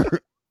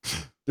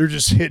 They're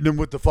just hitting him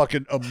with the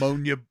fucking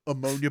ammonia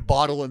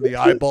bottle in the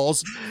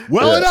eyeballs.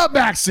 Well it up,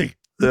 Maxie.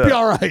 It'll be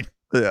all right.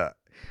 Yeah.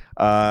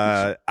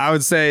 I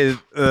would say,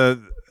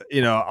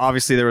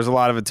 obviously there was a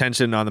lot of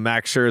attention on the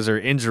Max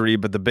Scherzer injury,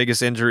 but the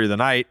biggest injury of the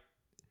night,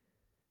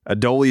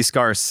 Adolis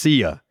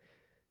Garcia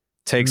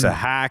takes a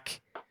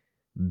hack,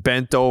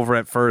 bent over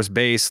at first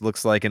base,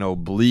 looks like an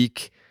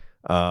oblique,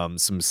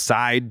 some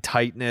side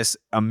tightness,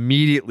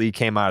 immediately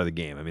came out of the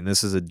game. I mean,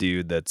 this is a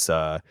dude that's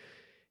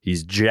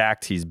he's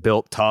jacked, he's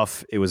built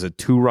tough. It was a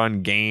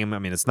 2-run game. I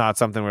mean, it's not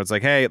something where it's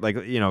like, hey,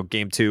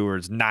 game 2 where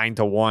it's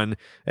 9-1.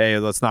 Hey,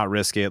 let's not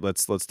risk it.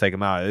 Let's take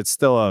him out. It's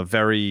still a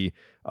very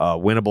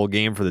winnable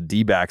game for the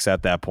D-backs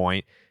at that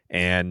point.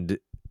 And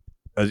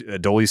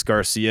Adolis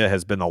Garcia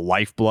has been the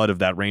lifeblood of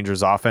that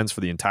Rangers offense for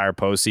the entire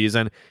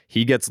postseason.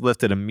 He gets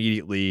lifted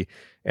immediately.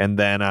 And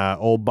then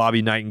old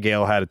Bobby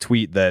Nightingale had a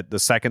tweet that the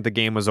second the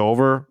game was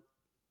over,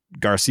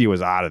 Garcia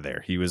was out of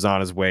there. He was on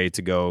his way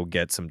to go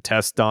get some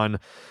tests done.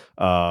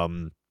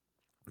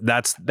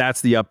 That's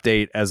the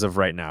update as of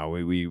right now.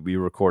 We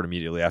record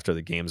immediately after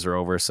the games are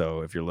over.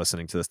 So if you're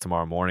listening to this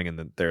tomorrow morning and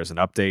then there's an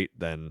update,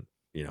 then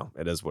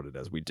it is what it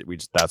is. We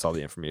just that's all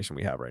the information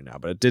we have right now.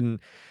 But it didn't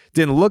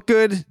look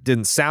good,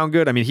 didn't sound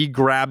good. I mean, he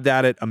grabbed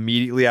at it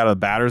immediately out of the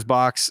batter's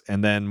box,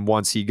 and then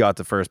once he got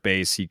to first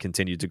base, he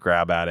continued to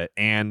grab at it,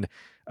 and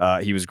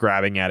he was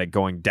grabbing at it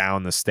going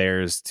down the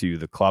stairs to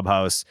the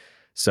clubhouse.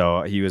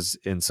 So he was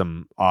in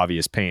some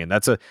obvious pain.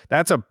 That's a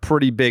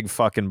pretty big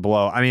fucking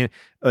blow. I mean,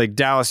 like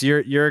Dallas,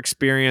 your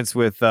experience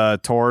with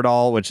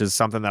Toradol, which is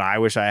something that I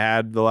wish I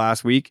had the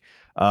last week.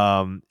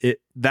 What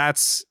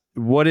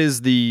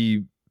is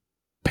the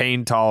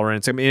pain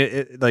tolerance? I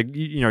mean,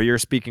 you're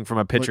speaking from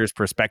a pitcher's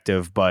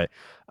perspective, but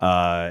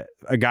a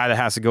guy that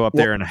has to go up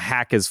there and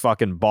hack his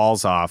fucking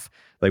balls off,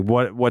 like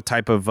what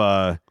type of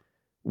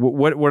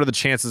what are the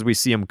chances we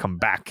see him come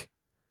back?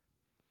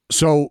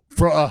 So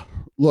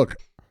look.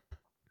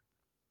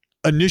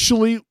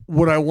 Initially,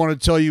 what I want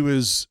to tell you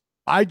is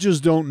I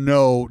just don't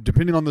know,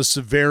 depending on the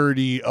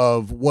severity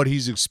of what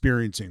he's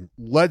experiencing.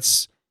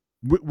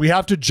 We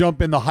have to jump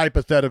in the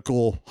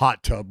hypothetical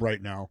hot tub right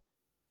now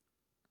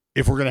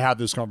if we're going to have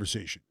this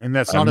conversation. And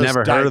that's not I've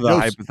never heard of the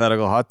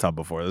hypothetical hot tub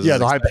before. The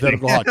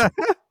hypothetical hot tub.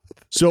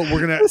 So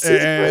we're going to,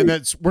 and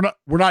that's, we're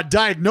not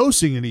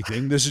diagnosing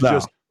anything. This is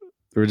just,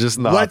 we're just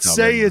in the let's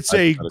say it's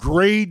a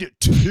grade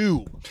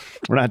 2.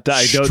 We're not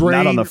diagnosing,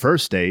 not on the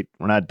first date.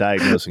 We're not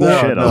diagnosing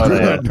shit.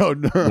 No.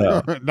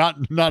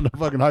 Not a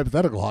fucking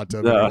hypothetical hot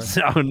tub.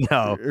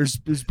 No.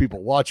 There's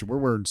people watching. We're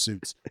wearing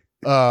suits.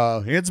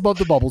 Hands above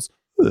the bubbles.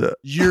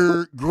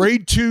 Your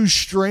grade 2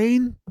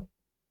 strain,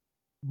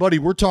 buddy,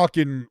 we're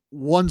talking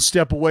one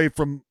step away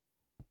from,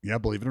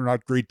 believe it or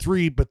not, grade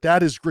 3, but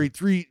that is grade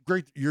 3.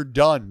 You're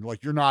done.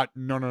 Like, you're not,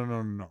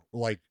 no.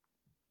 Like,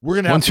 we're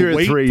going to have to wait.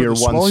 Once you're at 3, you're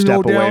one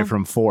step away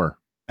from 4.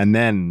 And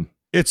then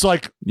it's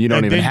like, you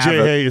don't even have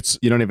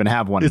you don't even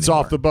have one. It's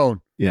anymore. off the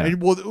bone. Yeah.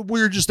 And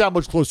we're just that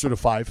much closer to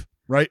 5,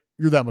 right?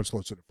 You're that much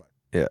closer to 5.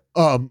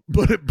 Yeah.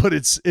 But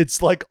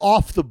it's like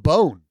off the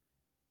bone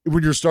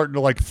when you're starting to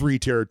like 3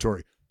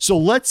 territory. So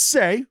let's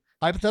say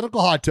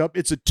hypothetical hot tub,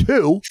 it's a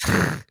 2,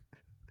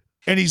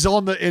 and he's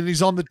on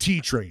the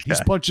T train.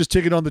 He's punched his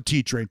ticket on the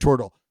T train.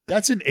 Toradol.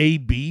 That's an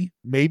AB,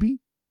 maybe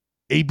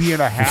AB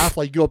and a half.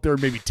 Like, go up there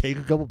and maybe take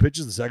a couple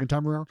pitches the second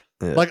time around.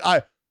 Yeah. Like,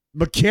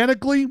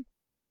 mechanically,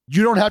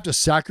 you don't have to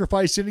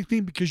sacrifice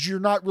anything because you're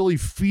not really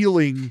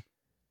feeling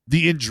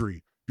the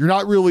injury. You're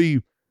not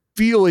really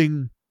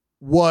feeling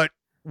what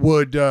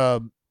would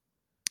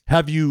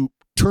have you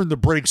turn the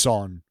brakes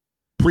on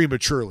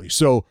prematurely.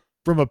 So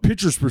from a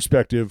pitcher's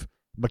perspective,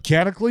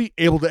 mechanically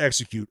able to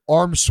execute.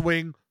 Arm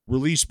swing,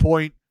 release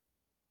point,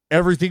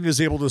 everything is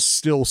able to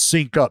still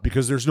sync up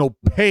because there's no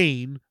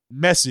pain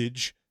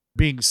message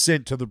being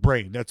sent to the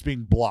brain. That's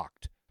being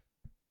blocked.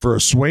 For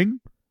a swing,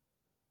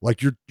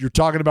 like you're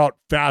talking about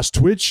fast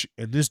twitch,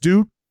 and this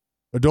dude,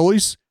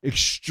 Adolis,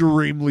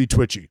 extremely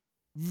twitchy.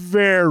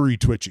 Very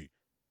twitchy.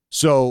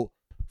 So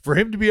for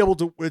him to be able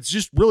to, it's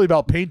just really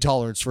about pain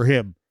tolerance for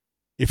him.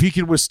 If he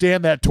can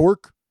withstand that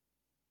torque,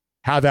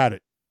 have at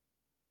it.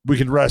 We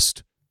can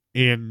rest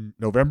in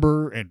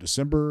November and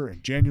December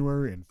and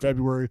January and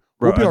February.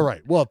 We'll be all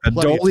right. Well,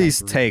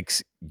 Adolis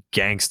takes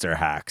gangster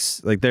hacks.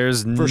 Like,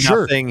 there's nothing.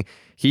 Sure.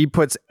 He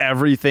puts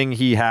everything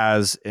he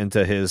has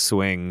into his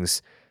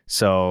swings.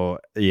 So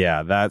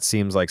yeah, that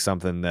seems like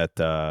something that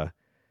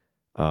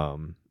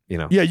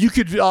Yeah, you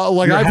could you're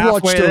I've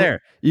watched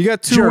there. You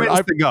got 2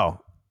 wins to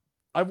go.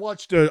 I've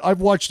watched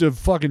a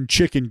fucking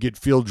chicken get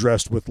field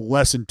dressed with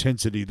less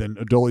intensity than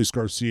Adolis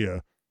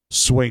Garcia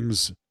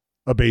swings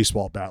a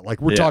baseball bat.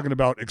 Like we're talking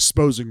about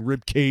exposing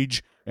rib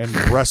cage and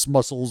breast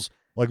muscles.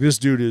 Like this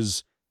dude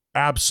is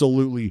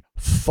absolutely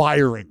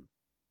firing.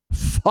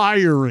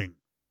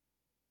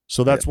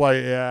 So that's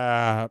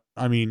why,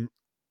 I mean,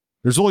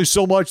 there's only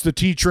so much the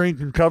T train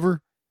can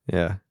cover.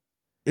 Yeah.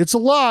 It's a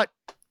lot.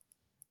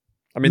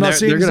 I mean,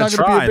 they're going to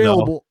try,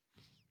 available.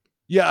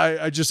 Yeah,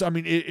 I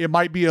mean, it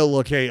might be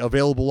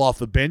available off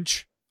the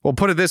bench. Well,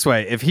 put it this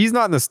way. If he's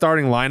not in the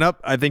starting lineup,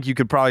 I think you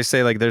could probably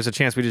say, like, there's a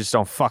chance we just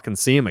don't fucking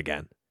see him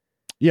again.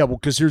 Yeah, well,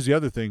 because here's the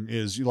other thing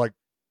is, you're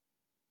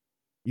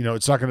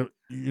not going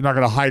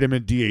to hide him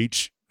in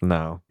DH.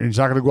 No. And he's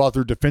not going to go out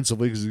there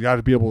defensively because you got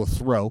to be able to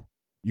throw.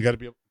 You got to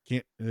be able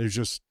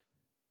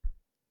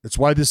it's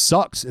why this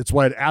sucks. It's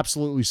why it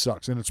absolutely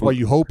sucks. And it's why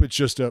you hope it's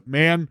just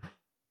man,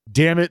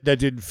 damn it, that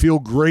didn't feel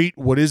great.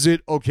 What is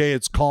it? Okay,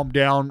 it's calmed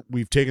down.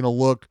 We've taken a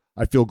look.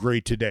 I feel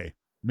great today.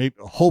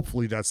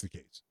 Hopefully that's the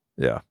case.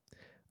 Yeah.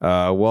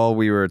 While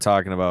we were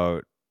talking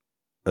about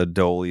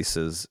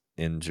Adolis's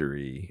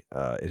injury,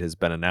 it has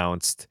been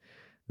announced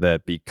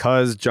that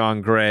because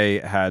John Gray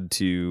had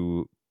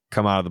to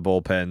come out of the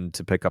bullpen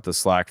to pick up the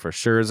slack for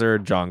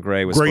Scherzer, John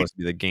Gray was supposed to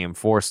be the Game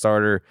 4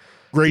 starter.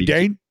 Great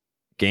Dane?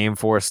 Game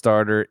 4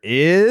 starter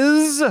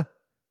is the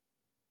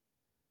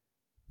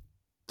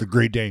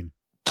Great Dane.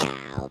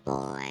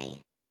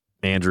 Cowboy.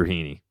 Andrew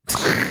Heaney.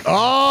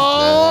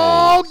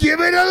 Oh, give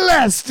it a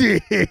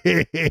Lesty.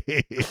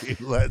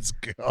 Let's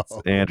go.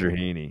 It's Andrew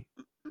Heaney.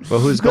 Well,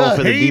 who's going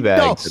for the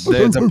D-backs? No.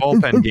 It's a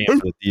bullpen game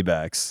for the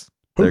D-backs.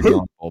 They're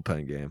going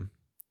bullpen game.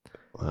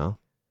 Wow.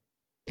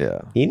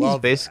 Yeah. Heaney's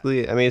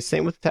basically, I mean,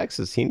 same with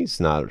Texas.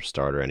 Heaney's not a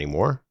starter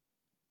anymore.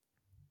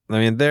 I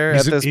mean,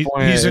 at this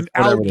point, he's an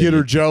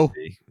out-getter, Joe.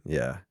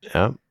 Yeah.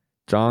 Yeah.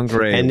 John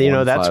Gray. And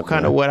that's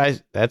kind of what I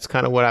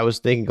was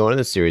thinking going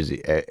into the series.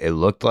 It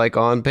looked like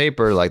on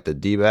paper like the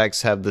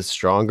D-backs have the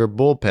stronger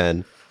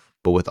bullpen,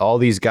 but with all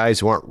these guys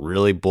who aren't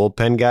really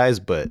bullpen guys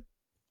but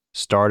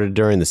started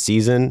during the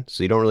season,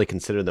 so you don't really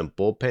consider them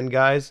bullpen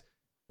guys,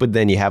 but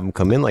then you have them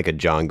come in like a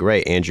John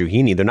Gray, Andrew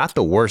Heaney. They're not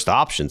the worst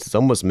options. It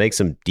almost makes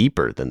them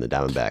deeper than the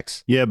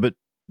Diamondbacks. Yeah, but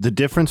the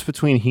difference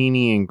between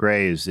Heaney and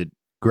Gray is that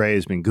Gray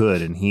has been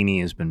good and Heaney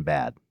has been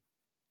bad.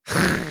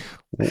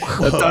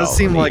 That does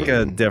seem like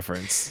a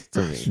difference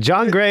to me.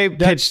 John Gray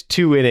pitched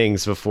 2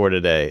 innings before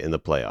today in the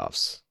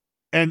playoffs.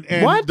 And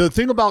the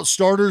thing about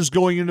starters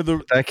going into the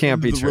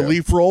true.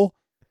 Relief role,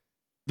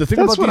 the thing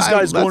about these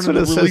guys going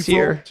into the relief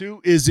role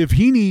too is if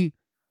Heaney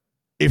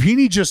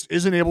just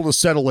isn't able to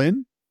settle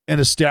in and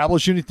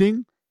establish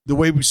anything the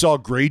way we saw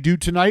Gray do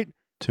tonight,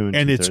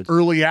 and it's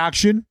early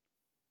action,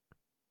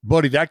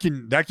 buddy, that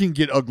can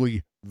get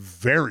ugly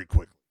very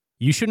quickly.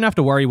 You shouldn't have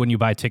to worry when you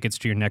buy tickets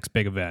to your next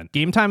big event.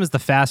 Game Time is the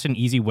fast and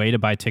easy way to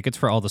buy tickets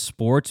for all the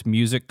sports,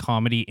 music,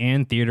 comedy,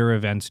 and theater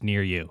events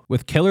near you.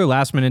 With killer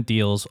last-minute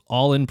deals,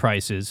 all-in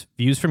prices,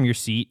 views from your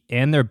seat,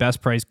 and their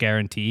best price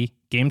guarantee,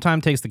 Game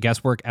Time takes the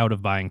guesswork out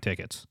of buying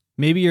tickets.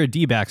 Maybe you're a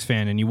D-backs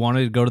fan and you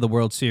wanted to go to the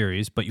World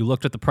Series, but you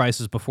looked at the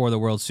prices before the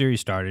World Series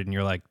started and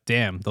you're like,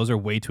 damn, those are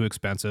way too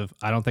expensive.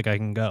 I don't think I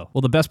can go.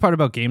 Well, the best part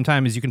about Game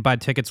Time is you can buy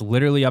tickets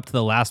literally up to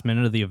the last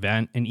minute of the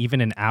event and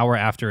even an hour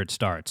after it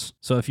starts.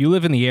 So if you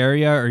live in the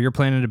area or you're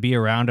planning to be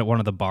around at one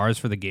of the bars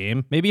for the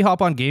game, maybe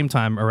hop on Game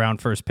Time around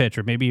first pitch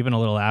or maybe even a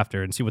little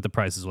after and see what the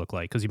prices look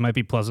like, because you might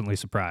be pleasantly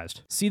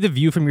surprised. See the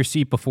view from your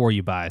seat before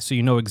you buy so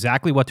you know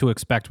exactly what to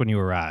expect when you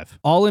arrive.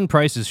 All-in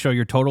prices show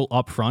your total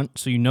up front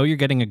so you know you're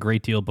getting a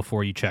great deal before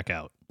you check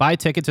out. Buy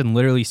tickets in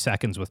literally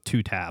seconds with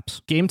 2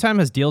 taps. Game Time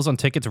has deals on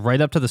tickets right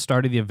up to the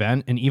start of the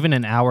event and even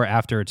an hour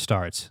after it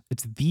starts.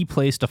 It's the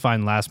place to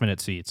find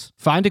last-minute seats.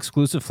 Find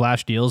exclusive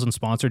flash deals and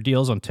sponsored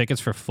deals on tickets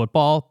for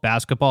football,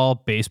 basketball,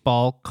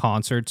 baseball,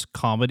 concerts,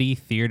 comedy,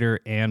 theater,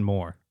 and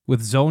more.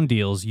 With Zone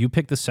Deals, you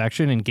pick the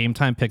section and Game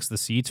Time picks the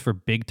seats for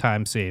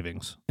big-time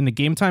savings. And the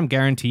Game Time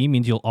guarantee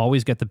means you'll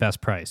always get the best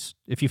price.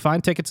 If you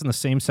find tickets in the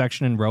same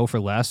section and row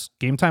for less,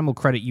 Game Time will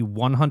credit you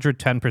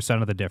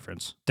 110% of the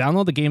difference.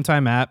 Download the Game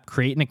Time app,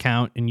 create an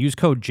account, and use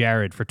code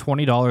JARED for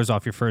 $20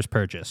 off your first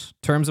purchase.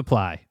 Terms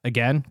apply.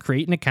 Again,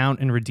 create an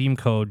account and redeem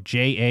code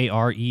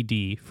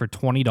JARED for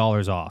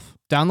 $20 off.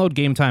 Download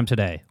Game Time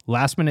today.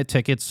 Last-minute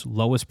tickets,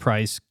 lowest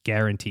price,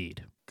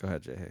 guaranteed. Go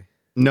ahead, Jay.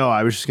 No,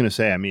 I was just going to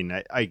say, I mean,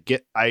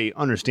 I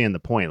understand the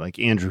point. Like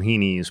Andrew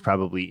Heaney is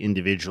probably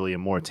individually a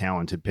more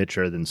talented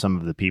pitcher than some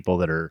of the people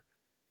that are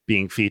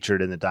being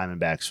featured in the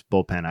Diamondbacks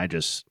bullpen.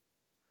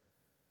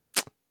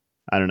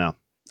 I don't know.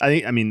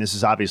 I mean, this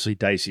is obviously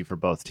dicey for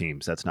both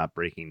teams. That's not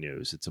breaking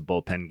news. It's a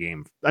bullpen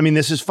game. I mean,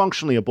 this is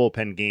functionally a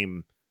bullpen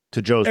game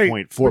to Joe's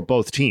point for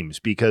both teams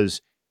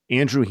because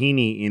Andrew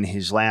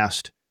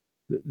Heaney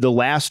the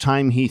last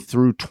time he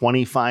threw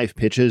 25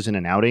 pitches in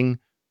an outing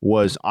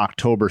was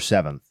October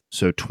 7th.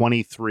 So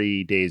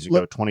 23 days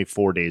ago,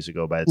 24 days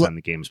ago by the time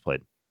the game's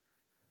played.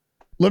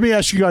 Let me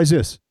ask you guys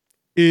this.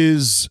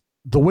 Is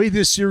the way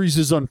this series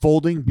is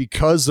unfolding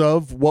because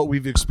of what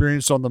we've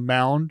experienced on the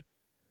mound,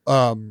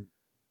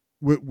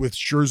 with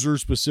Scherzer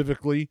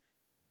specifically,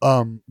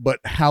 but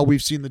how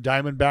we've seen the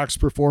Diamondbacks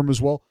perform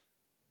as well.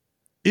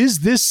 Is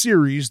this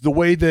series, the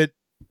way that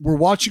we're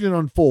watching it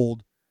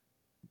unfold,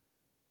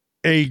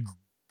 a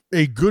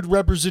good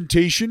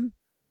representation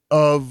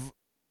of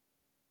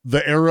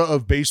the era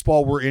of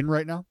baseball we're in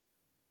right now?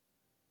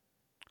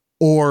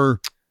 Or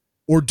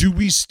do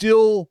we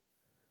still,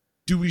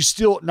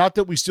 not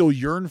that we still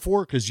yearn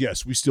for, because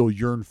yes, we still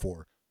yearn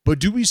for, but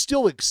do we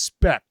still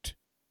expect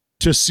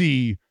to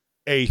see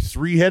a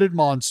three-headed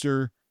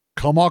monster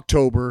come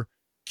October,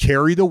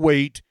 carry the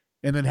weight,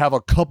 and then have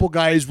a couple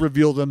guys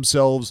reveal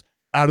themselves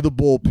out of the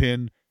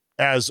bullpen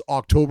as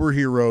October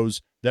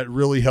heroes that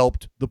really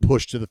helped the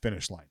push to the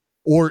finish line?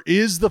 Or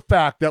is the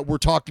fact that we're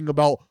talking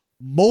about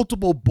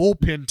multiple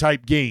bullpen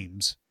type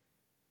games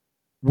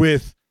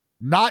with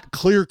not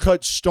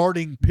clear-cut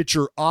starting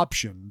pitcher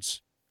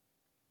options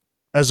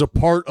as a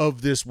part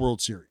of this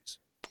World Series?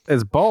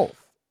 It's both,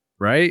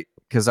 right?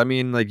 Because, I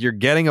mean, like, you're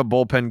getting a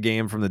bullpen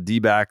game from the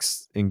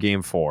D-backs in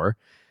Game 4,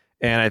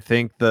 and I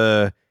think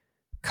the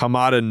come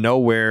out of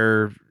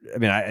nowhere, I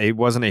mean, he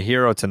wasn't a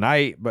hero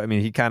tonight, but, I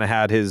mean, he kind of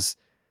had his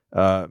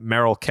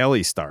Merrill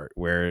Kelly start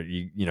where,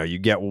 you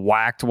get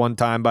whacked one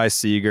time by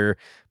Seager,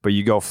 but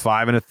you go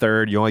 5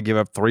 1/3, you only give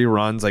up 3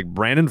 runs. Like,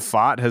 Brandon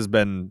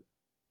Pfaadt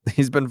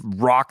he's been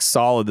rock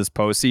solid this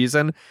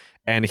postseason,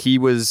 and he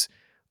was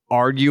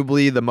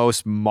arguably the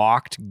most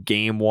mocked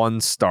Game 1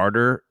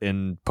 starter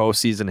in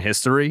postseason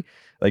history.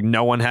 Like,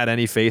 no one had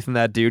any faith in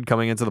that dude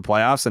coming into the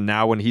playoffs, and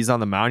now when he's on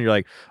the mound, you're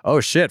like,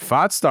 oh shit,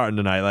 Pfaadt's starting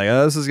tonight. Like,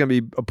 this is gonna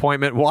be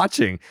appointment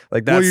watching.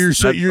 Like,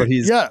 that's what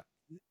he's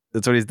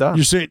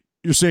done.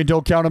 You're saying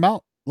don't count him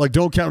out. Like,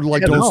 don't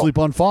sleep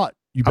on Pfaadt.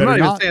 You better I'm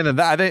not not. even saying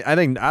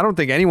that. I don't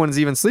think anyone's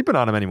even sleeping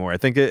on him anymore. I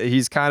think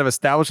he's kind of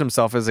established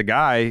himself as a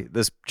guy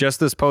this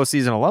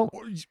postseason alone.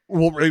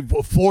 Well,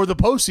 for the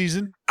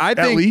postseason, at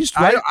least,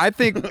 right? I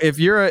think if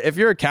you're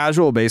a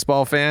casual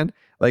baseball fan,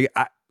 like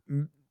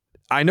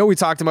I know we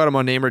talked about him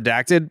on Name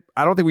Redacted.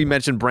 I don't think we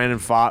mentioned Brandon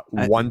Pfaadt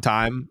one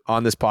time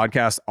on this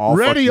podcast.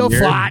 Radio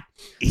Pfaadt,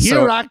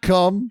 here I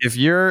come. If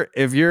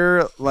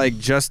you're like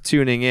just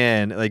tuning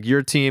in, like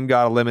your team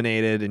got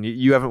eliminated and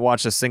you haven't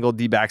watched a single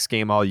D-backs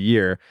game all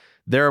year,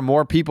 there are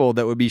more people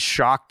that would be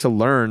shocked to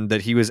learn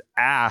that he was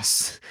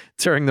ass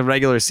during the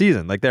regular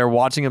season. Like, they're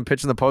watching him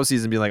pitch in the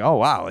postseason and be like, oh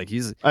wow, like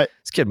this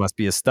kid must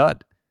be a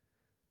stud.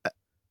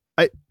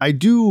 I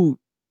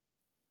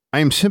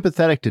am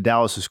sympathetic to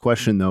Dallas's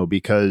question though,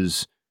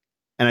 because,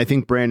 and I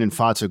think Brandon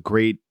Pfaadt's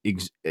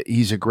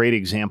he's a great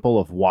example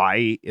of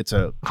why it's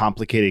a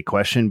complicated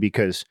question,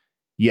 because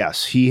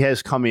yes, he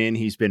has come in,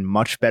 he's been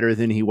much better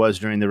than he was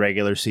during the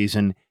regular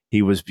season.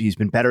 He's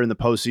been better in the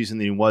postseason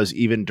than he was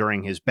even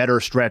during his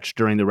better stretch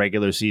during the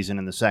regular season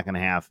in the second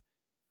half.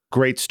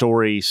 Great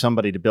story,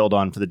 somebody to build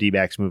on for the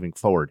D-backs moving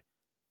forward.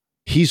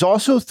 He's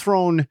also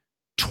thrown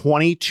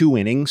 22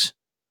 innings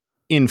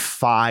in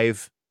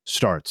 5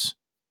 starts.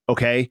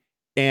 Okay.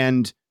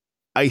 And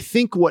I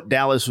think what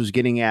Dallas was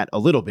getting at a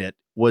little bit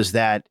was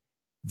that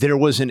there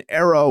was an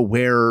era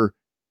where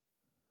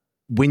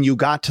when you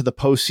got to the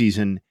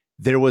postseason,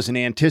 there was an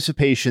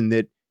anticipation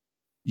that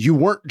you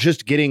weren't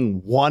just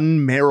getting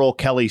one Merrill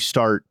Kelly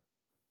start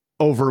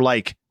over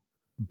like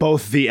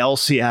both the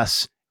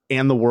LCS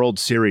and the World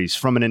Series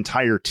from an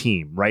entire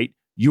team, right?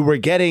 You were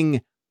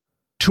getting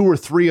 2 or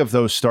 3 of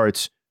those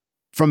starts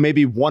from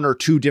maybe 1 or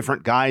 2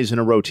 different guys in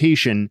a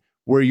rotation,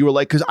 where you were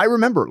like, because I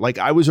remember, like,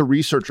 I was a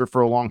researcher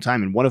for a long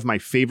time, and one of my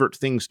favorite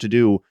things to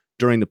do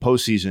during the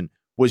postseason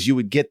was you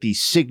would get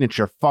these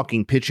signature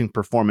fucking pitching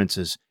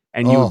performances,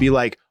 and you would be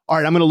like, all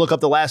right, I'm going to look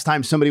up the last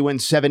time somebody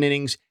went 7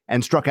 innings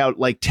and struck out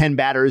like 10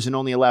 batters and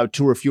only allowed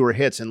 2 or fewer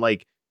hits. And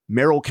like,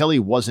 Merrill Kelly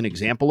was an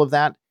example of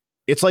that.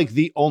 It's like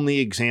the only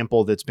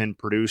example that's been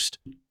produced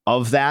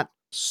of that.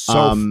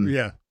 So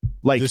yeah,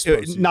 like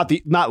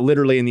not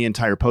literally in the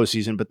entire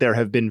postseason, but there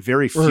have been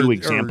very few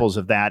examples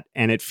of that,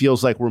 and it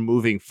feels like we're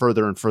moving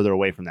further and further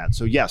away from that.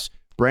 So yes,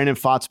 Brandon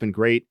Pfaadt's been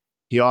great.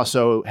 He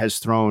also has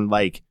thrown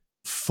like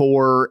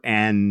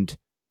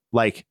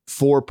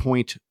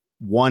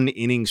 4.1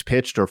 innings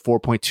pitched or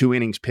 4.2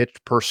 innings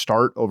pitched per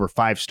start over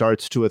 5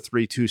 starts to a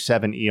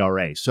 3.27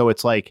 ERA. So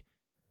it's like,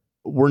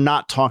 we're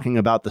not talking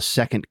about the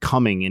second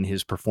coming in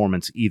his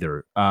performance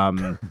either.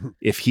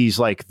 If he's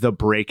like the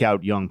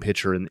breakout young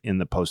pitcher in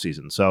the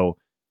postseason. So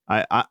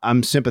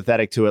I'm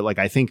sympathetic to it. Like,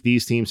 I think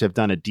these teams have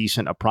done a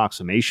decent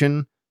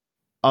approximation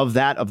of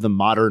that, of the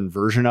modern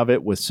version of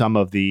it with some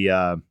of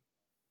their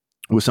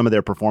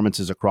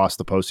performances across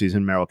the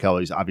postseason. Merrill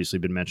Kelly's obviously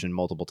been mentioned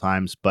multiple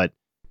times, but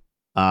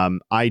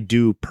I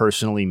do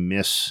personally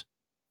miss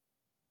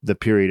the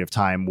period of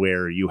time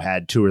where you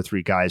had 2 or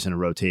 3 guys in a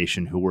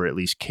rotation who were at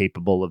least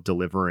capable of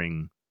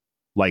delivering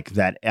like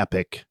that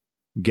epic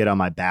get on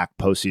my back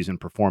postseason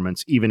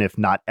performance, even if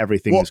not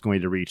everything is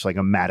going to reach like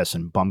a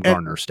Madison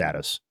Bumgarner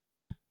status.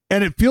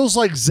 And it feels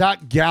like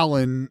Zach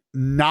Gallen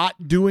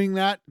not doing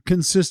that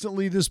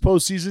consistently this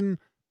postseason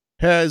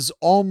has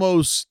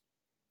almost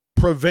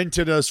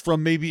prevented us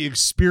from maybe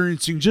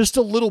experiencing just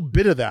a little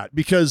bit of that,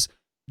 because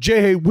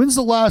Jay, when's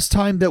the last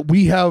time that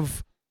we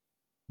have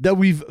that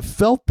we've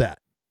felt that?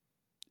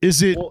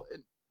 Is it? Well,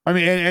 I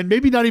mean, and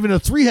maybe not even a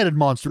three-headed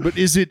monster, but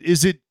is it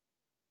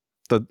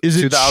the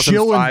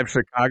 2005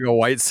 Chicago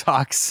White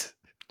Sox?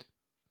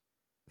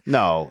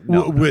 No,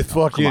 with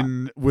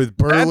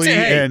Burley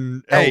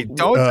and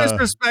don't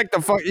disrespect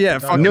the fucking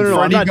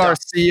Freddie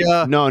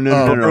Garcia. No,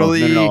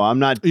 I'm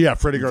not. Yeah,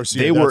 Freddie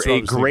Garcia.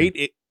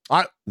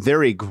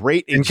 They're a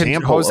great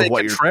example of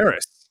what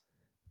Contreras.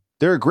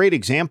 They're a great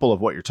example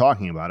of what you're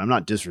talking about. I'm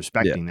not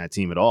disrespecting that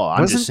team at all.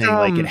 I'm just saying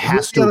like it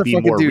has to be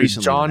more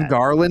recently.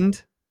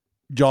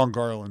 John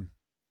Garland.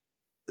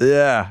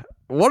 Yeah.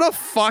 What a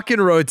fucking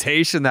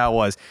rotation that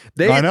was.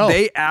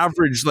 They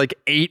averaged like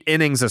 8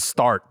 innings a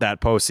start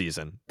that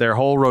postseason. Their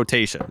whole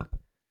rotation.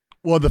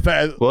 Well,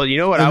 you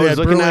know what I was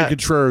looking at?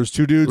 Contreras,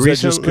 two dudes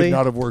recently, that just could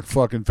not have worked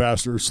fucking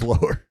faster or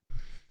slower.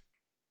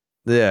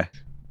 Yeah.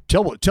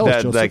 Tell us,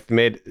 Joseph.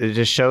 It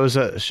just shows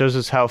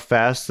us how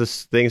fast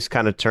this thing's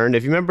kind of turned.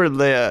 If you remember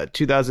the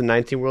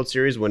 2019 World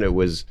Series when it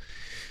was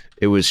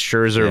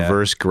Scherzer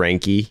versus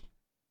Greinke.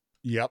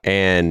 Yep.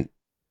 And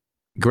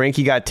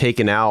Greinke got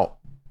taken out.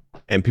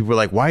 And people were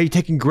like, why are you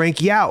taking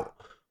Greinke out?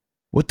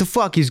 What the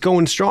fuck? He's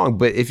going strong.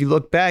 But if you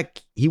look back,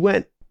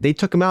 they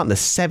took him out in the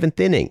 7th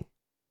inning.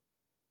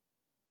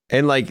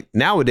 And like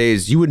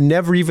nowadays, that would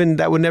never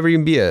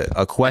even be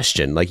a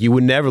question. Like you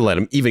would never let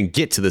him even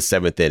get to the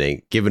 7th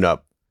inning, giving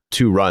up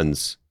 2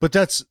 runs. But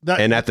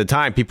and at the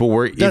time, people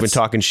were even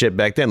talking shit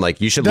back then.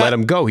 Like you should let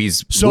him go.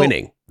 He's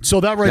winning.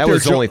 So that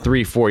was only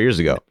 3-4 years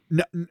ago.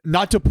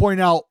 Not to point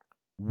out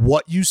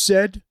what you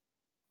said,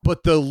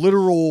 but the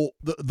literal,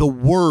 the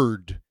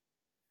word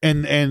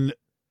and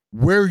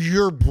where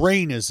your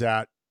brain is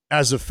at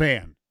as a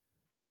fan,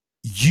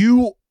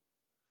 you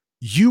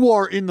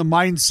are in the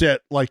mindset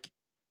like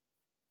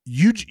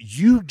you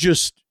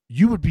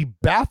would be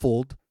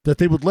baffled that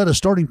they would let a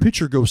starting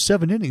pitcher go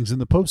 7 innings in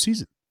the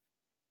postseason.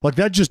 Like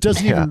that just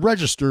doesn't even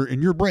register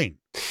in your brain.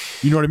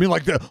 You know what I mean?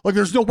 Like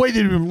there's no way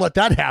they'd even let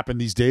that happen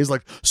these days.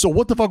 Like, so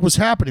what the fuck was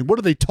happening? What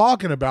are they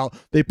talking about?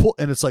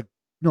 And it's like,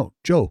 no,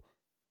 Joe,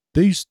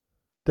 they used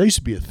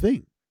to be a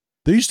thing.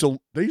 They used to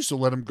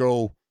let him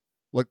go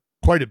like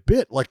quite a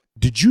bit. Like,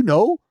 did you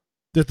know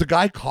that the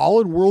guy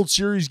calling World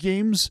Series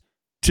games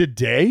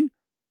today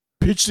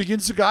pitched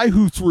against a guy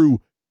who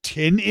threw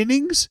 10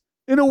 innings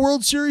in a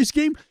World Series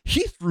game?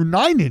 He threw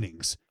 9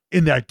 innings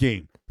in that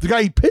game. The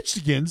guy he pitched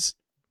against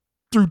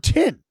threw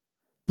 10.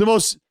 The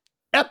most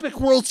epic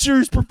World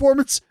Series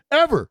performance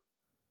ever.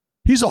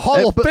 He's a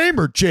Hall of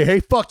Famer, Jay. Hey,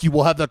 fuck you.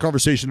 We'll have that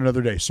conversation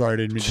another day. Sorry, I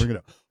didn't mean to bring it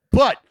up.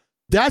 But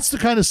that's the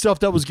kind of stuff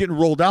that was getting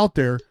rolled out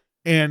there.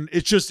 And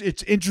it's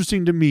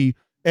interesting to me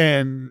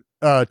and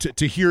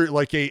to hear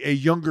like a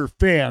younger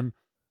fan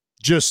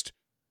just,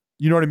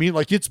 you know what I mean?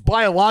 Like it's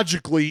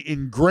biologically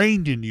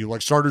ingrained in you.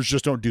 Like starters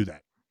just don't do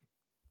that.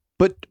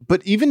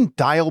 But even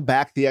dial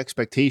back the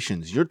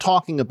expectations. You're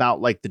talking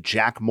about like the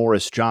Jack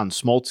Morris, John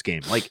Smoltz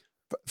game. Like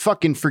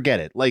fucking forget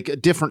it. Like a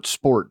different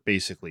sport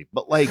basically.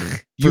 But like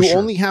you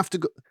only have to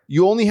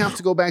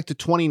go back to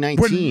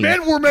 2019. When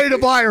men were made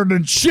of iron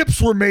and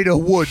ships were made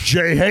of wood,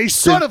 Jay. Hey,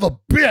 son of a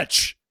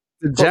bitch.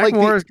 Did Jack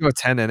Morris go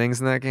 10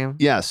 innings in that game?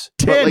 Yes.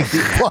 10. Like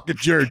fucking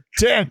Jared,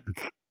 10.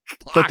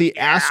 But the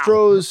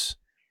Astros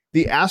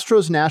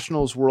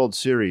Nationals World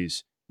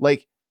Series,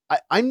 like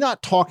I'm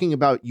not talking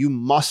about you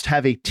must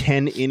have a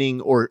 10 inning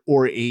or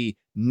a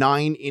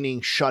 9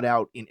 inning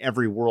shutout in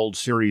every World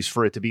Series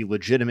for it to be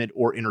legitimate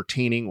or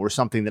entertaining or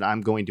something that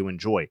I'm going to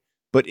enjoy.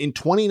 But in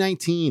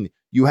 2019,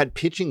 you had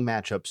pitching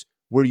matchups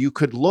where you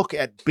could look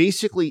at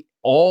basically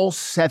all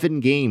 7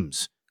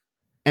 games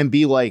and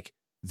be like,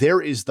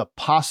 there is the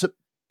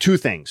two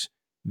things.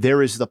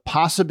 There is the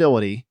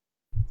possibility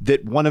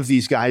that one of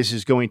these guys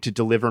is going to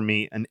deliver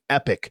me an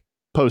epic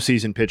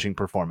postseason pitching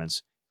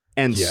performance.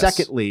 And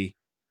secondly,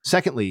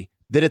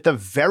 that at the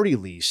very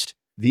least,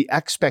 the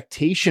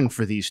expectation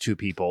for these two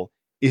people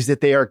is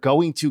that they are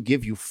going to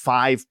give you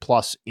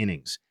 5+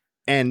 innings.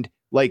 And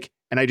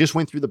I just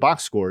went through the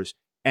box scores,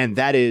 and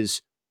that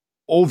is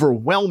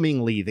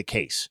overwhelmingly the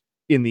case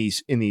in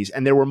these.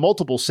 And there were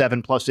multiple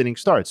 7+ inning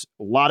starts,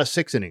 a lot of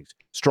 6 innings.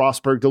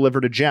 Strasburg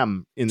delivered a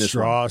gem in this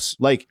one.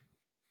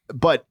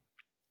 But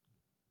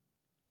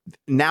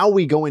now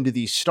we go into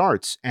these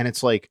starts, and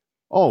it's like,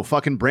 oh,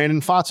 fucking Brandon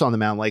Pfaadt's on the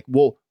mound. Like,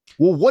 well,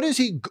 what is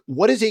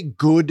a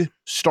good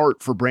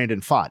start for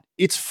Brandon Pfaadt?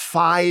 It's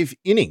 5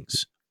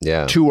 innings.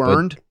 Yeah. 2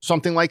 earned,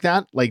 something like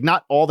that. Like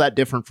not all that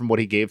different from what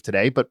he gave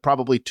today, but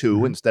probably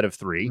 2 instead of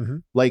 3.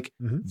 Like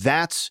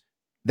that's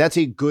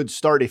a good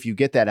start if you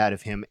get that out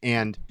of him.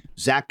 And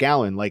Zach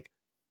Gallen, like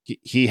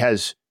he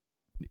has,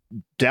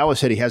 Dallas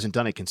said he hasn't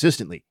done it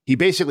consistently. He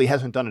basically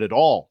hasn't done it at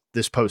all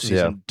this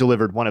postseason,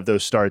 delivered one of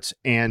those starts.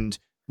 And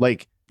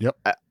like,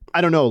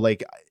 I don't know,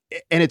 like,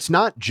 and it's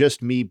not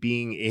just me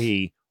being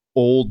a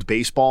old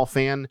baseball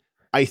fan.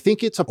 I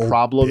think it's a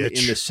problem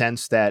in the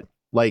sense that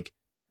like,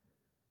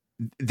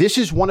 this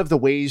is one of the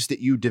ways that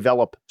you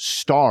develop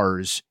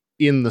stars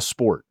in the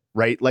sport,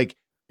 right? Like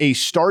a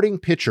starting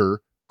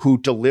pitcher who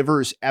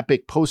delivers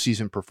epic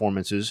postseason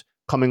performances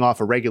coming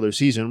off a regular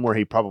season where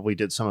he probably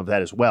did some of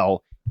that as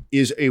well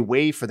is a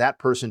way for that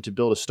person to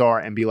build a star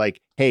and be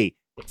like, hey,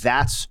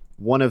 that's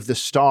one of the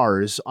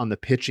stars on the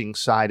pitching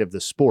side of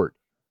the sport.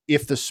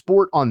 If the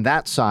sport on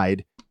that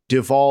side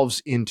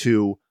devolves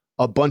into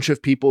a bunch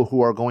of people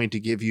who are going to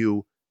give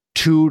you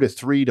 2 to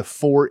 3 to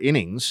 4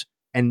 innings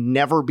and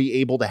never be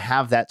able to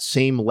have that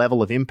same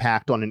level of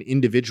impact on an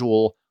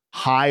individual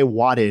high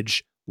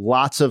wattage,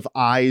 lots of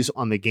eyes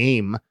on the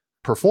game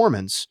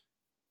performance,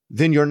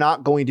 then you're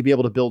not going to be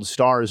able to build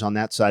stars on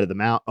that side of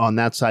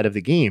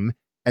the game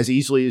as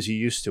easily as you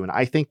used to. And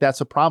I think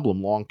that's a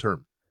problem long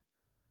term.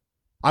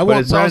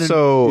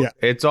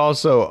 It's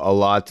also a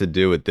lot to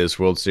do with this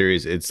World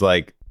Series. It's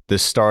like the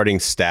starting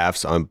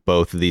staffs on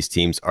both of these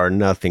teams are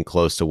nothing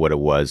close to what it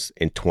was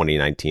in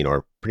 2019,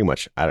 or pretty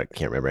much,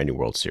 can't remember any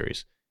World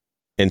Series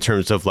in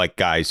terms of like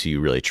guys who you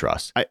really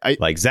trust.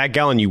 Like Zach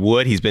Gallen,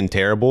 he's been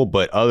terrible,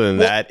 but other than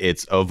that,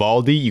 it's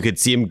Eovaldi. You could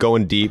see him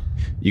going deep.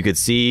 You could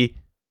see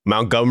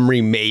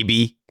Montgomery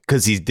maybe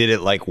because he did it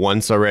like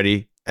once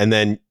already, and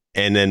then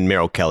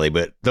Merrill Kelly.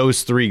 But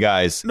those three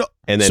guys,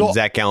 and then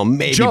Zach Gallen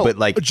maybe. But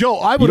like Joe,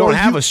 I would you don't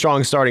argue, have a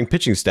strong starting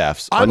pitching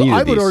staffs. I would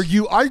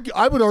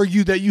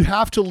argue that you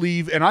have to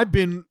leave, and I've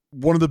been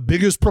one of the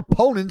biggest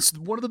proponents,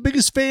 one of the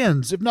biggest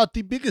fans, if not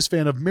the biggest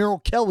fan of Merrill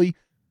Kelly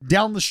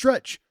down the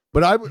stretch.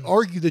 But I would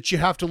argue that you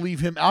have to leave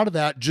him out of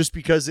that just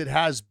because it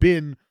has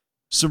been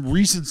some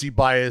recency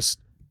bias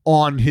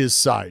on his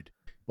side.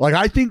 Like,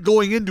 I think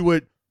going into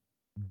it,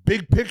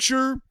 big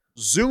picture,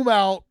 zoom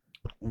out,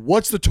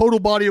 what's the total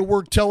body of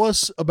work tell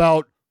us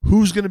about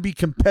who's going to be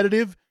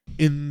competitive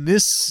in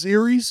this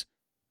series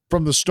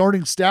from the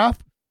starting staff?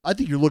 I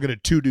think you're looking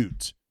at 2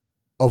 dudes,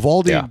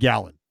 Eovaldi and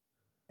Gallen.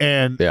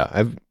 And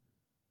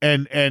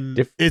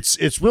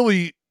it's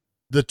really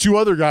the 2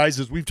 other guys,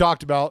 as we've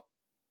talked about,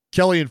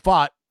 Kelly and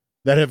Pfaadt,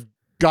 that have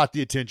got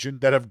the attention,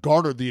 that have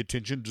garnered the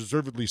attention,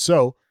 deservedly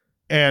so.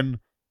 And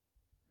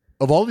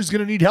Eovaldi's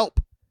going to need help.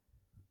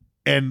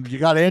 And you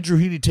got Andrew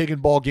Heaney taking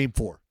ball game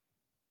 4.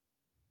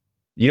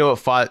 You know what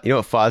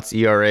Pfaadt's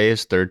ERA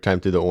is third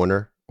time through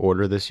the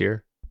order this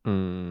year?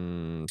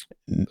 Over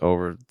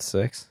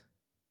 6.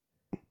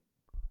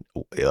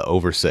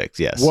 Over 6,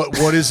 yes.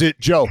 What is it,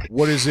 Joe?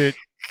 What is it?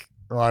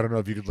 Oh, I don't know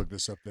if you could look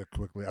this up that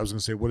quickly. I was going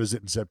to say, what is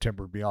it in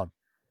September and beyond?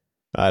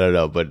 I don't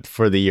know, but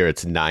for the year,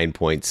 it's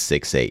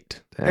 9.68.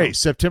 Hey,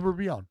 September and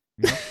beyond.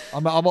 You know,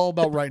 I'm all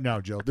about right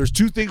now, Joe. There's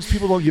 2 things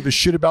people don't give a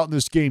shit about in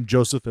this game,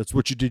 Joseph. That's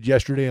what you did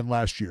yesterday and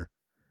last year.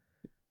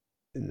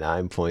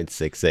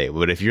 9.68.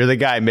 But if you're the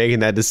guy making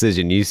that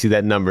decision, you see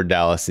that number,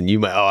 Dallas, and you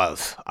might,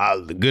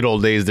 the good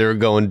old days, they were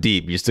going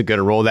deep. You're still going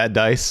to roll that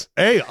dice?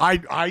 Hey,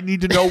 I need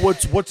to know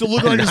what's it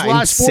look like his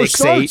last 4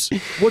 starts.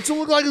 What's it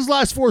look like his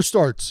last 4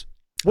 starts?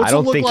 I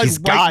don't think he's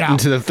gotten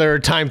to the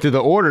third time through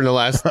the order in the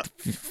last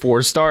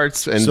 4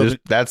 starts, and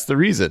that's the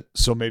reason.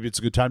 So maybe it's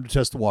a good time to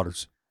test the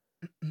waters.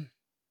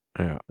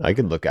 Yeah, I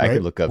could look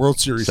up World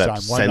Series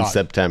time. Why not?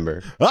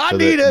 September. I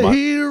need a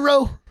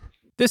hero.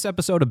 This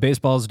episode of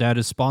Baseball's Dead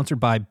is sponsored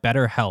by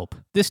BetterHelp.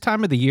 This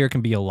time of the year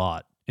can be a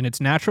lot, and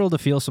it's natural to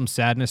feel some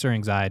sadness or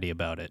anxiety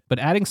about it. But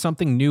adding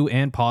something new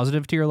and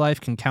positive to your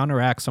life can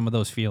counteract some of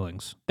those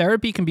feelings.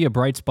 Therapy can be a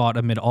bright spot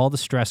amid all the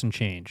stress and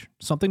change,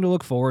 something to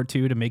look forward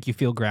to make you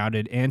feel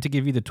grounded and to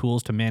give you the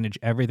tools to manage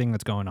everything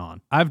that's going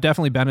on. I've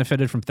definitely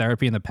benefited from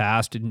therapy in the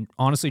past, and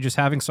honestly, just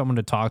having someone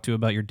to talk to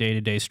about your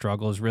day-to-day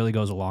struggles really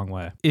goes a long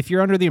way. If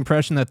you're under the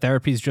impression that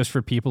therapy is just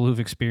for people who've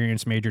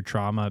experienced major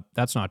trauma,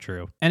 that's not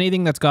true.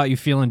 Anything that's got you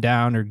feeling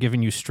down or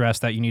giving you stress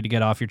that you need to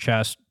get off your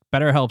chest,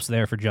 BetterHelp's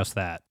there for just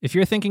that. If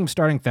you're thinking of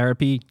starting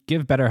therapy,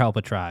 give BetterHelp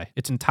a try.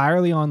 It's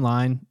entirely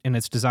online, and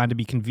it's designed to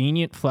be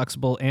convenient,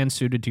 flexible, and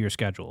suited to your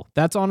schedule.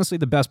 That's honestly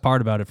the best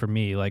part about it for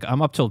me. Like, I'm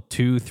up till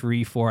 2,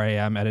 3, 4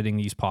 a.m. editing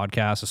these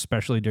podcasts,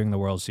 especially during the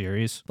World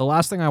Series. The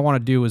last thing I want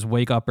to do is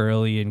wake up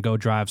early and go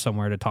drive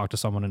somewhere to talk to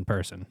someone in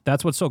person.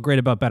 That's what's so great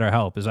about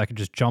BetterHelp, is I can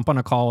just jump on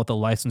a call with a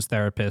licensed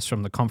therapist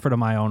from the comfort of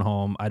my own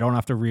home. I don't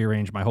have to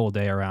rearrange my whole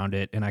day around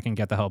it, and I can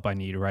get the help I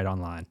need right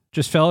online.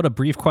 Just fill out a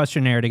brief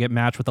questionnaire to get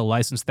matched with a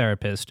licensed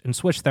therapist and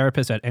switch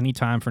therapists at any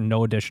time for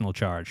no additional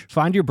charge.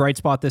 Find your bright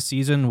spot this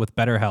season with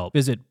BetterHelp.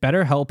 Visit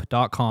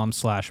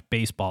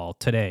betterhelp.com/baseball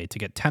today to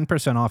get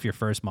 10% off your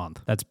first month.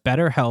 That's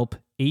BetterHelp,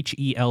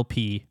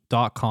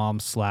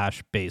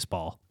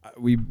 HELP.com/baseball.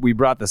 We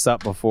brought this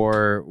up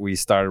before we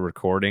started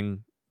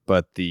recording,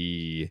 but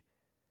the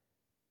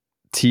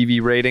TV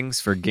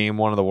ratings for Game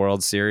 1 of the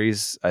World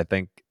Series, I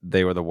think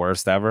they were the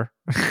worst ever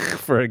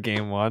for a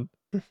Game 1.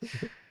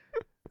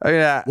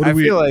 Yeah, what do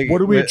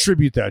we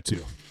attribute that to?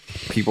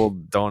 People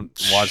don't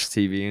watch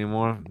TV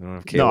anymore.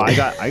 No, I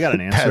got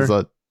an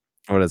answer.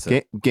 What is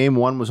it? Game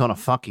 1 was on a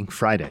fucking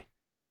Friday.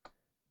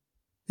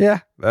 Yeah,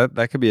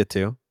 that could be it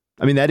too.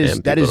 I mean, that is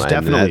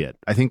definitely it.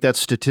 I think that's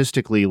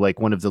statistically like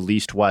one of the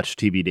least watched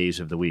TV days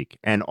of the week,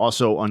 and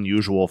also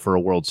unusual for a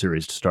World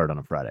Series to start on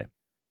a Friday.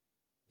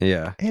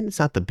 Yeah, and it's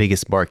not the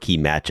biggest marquee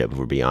matchup. If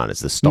we're being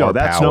honest, the star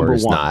that's power number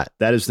is one. not.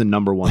 That is the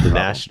number one. The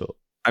national.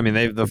 I mean,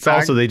 they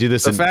do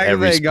this in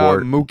every they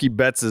sport. got Mookie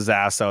Betts'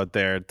 ass out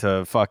there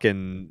to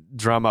fucking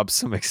drum up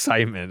some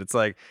excitement. It's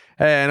like,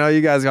 hey, I know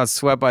you guys got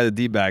swept by the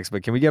D-backs,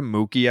 but can we get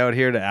Mookie out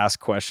here to ask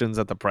questions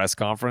at the press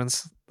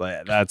conference?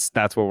 Like,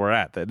 that's where we're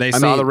at. They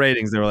saw the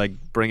ratings. They were like,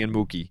 bring in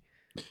Mookie.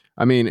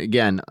 I mean,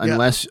 again,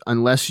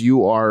 unless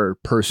you are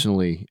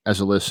personally,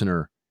 as a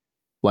listener,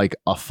 like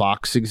a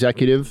Fox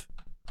executive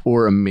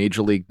or a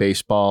Major League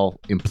Baseball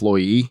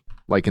employee,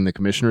 like in the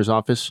commissioner's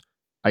office,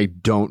 I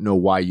don't know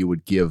why you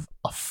would give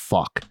a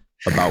fuck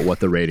about what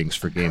the ratings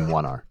for game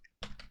 1 are.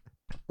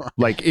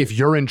 Like, if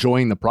you're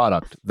enjoying the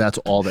product, that's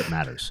all that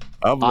matters.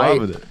 I'm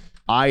loving it.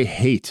 I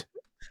hate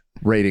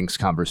ratings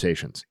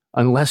conversations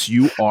unless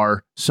you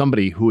are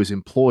somebody who is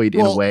employed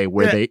in a way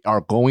where they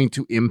are going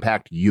to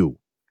impact you.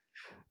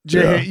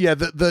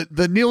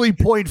 The Neely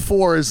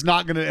 0.4 is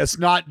not gonna. It's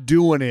not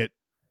doing it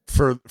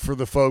for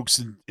the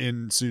folks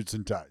in suits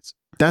and ties.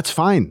 That's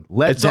fine.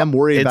 Let them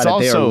worry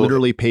about it. They are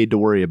literally paid to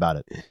worry about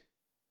it.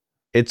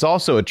 It's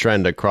also a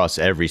trend across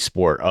every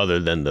sport other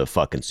than the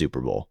fucking Super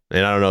Bowl.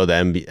 And I don't know the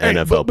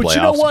NFL playoffs,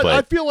 you know what? but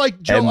I feel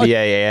like Joe, NBA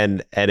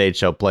and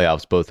NHL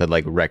playoffs both had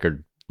like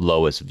record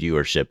lowest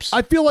viewerships.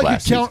 I feel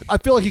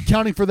like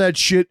accounting for that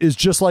shit is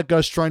just like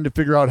us trying to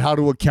figure out how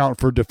to account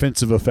for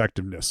defensive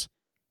effectiveness,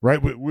 right?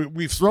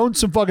 We've thrown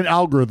some fucking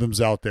algorithms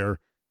out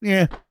there.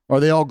 Yeah. Are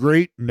they all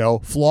great? No.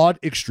 Flawed?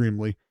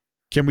 Extremely.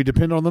 Can we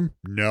depend on them?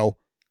 No.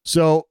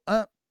 So,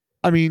 I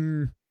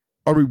mean,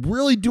 are we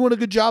really doing a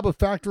good job of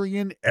factoring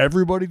in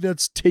everybody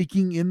that's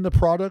taking in the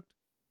product?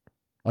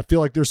 I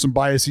feel like there's some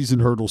biases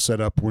and hurdles set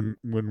up when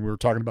we're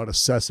talking about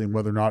assessing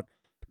whether or not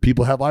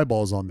people have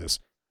eyeballs on this.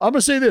 I'm going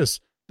to say this.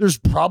 There's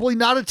probably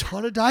not a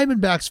ton of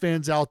Diamondbacks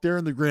fans out there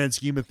in the grand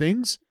scheme of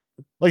things.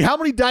 Like, how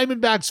many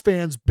Diamondbacks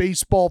fans,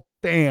 baseball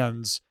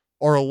fans,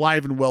 are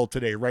alive and well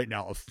today, right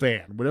now? A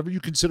fan, whatever you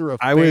consider a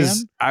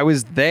fan. I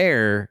was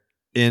there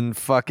in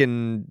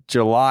fucking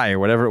July or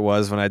whatever it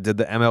was when I did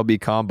the MLB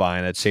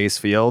Combine at Chase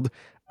Field.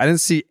 I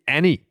didn't see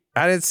any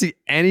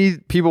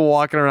people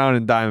walking around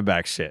in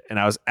Diamondback shit. And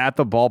I was at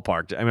the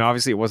ballpark. I mean,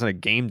 obviously it wasn't a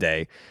game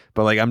day,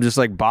 but like I'm just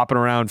like bopping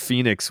around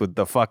Phoenix with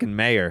the fucking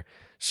mayor,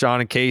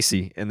 Sean and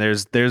Casey, and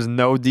there's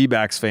no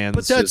D-backs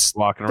fans just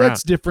walking around.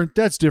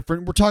 That's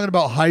different. We're talking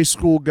about high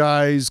school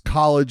guys,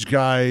 college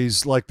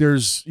guys. Like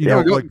there's,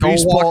 like go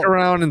baseball. Walk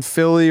around in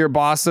Philly or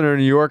Boston or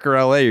New York or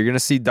LA. You're going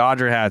to see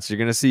Dodger hats. You're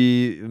going to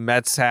see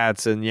Mets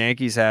hats and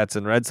Yankees hats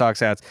and Red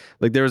Sox hats.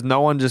 Like there was no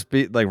one just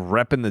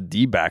repping the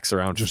D-backs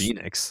around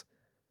Phoenix.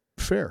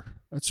 Fair.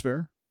 That's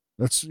fair.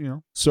 That's,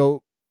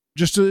 so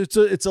just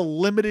it's a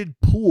limited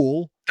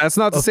pool. That's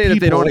not to say that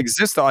they don't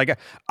exist though. Like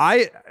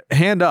I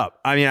hand up.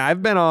 I mean,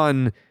 I've been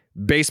on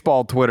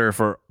baseball Twitter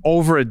for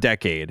over a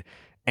decade,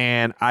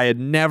 and I had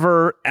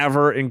never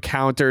ever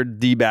encountered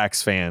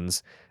D-backs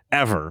fans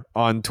ever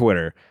on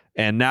Twitter.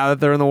 And now that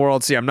they're in the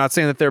World Series, I'm not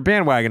saying that they're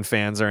bandwagon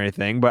fans or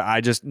anything, but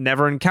I just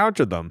never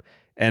encountered them.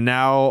 And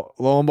now,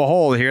 lo and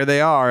behold, here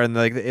they are, and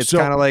like it's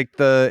kind of like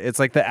the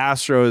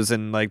Astros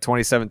in like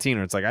 2017,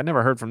 where it's like I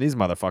never heard from these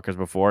motherfuckers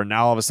before. And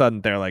now all of a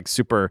sudden they're like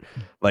super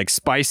like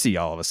spicy.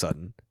 All of a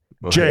sudden.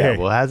 Well,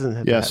 it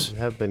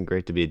hasn't been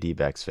great to be a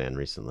D-backs fan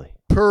recently.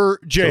 Per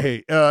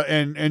Jay,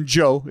 and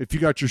Joe, if you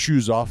got your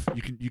shoes off,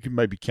 you can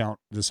maybe count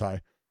this high,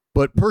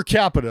 but per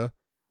capita,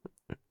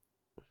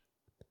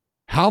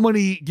 how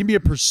many? Give me a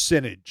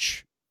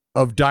percentage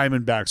of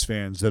Diamondbacks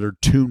fans that are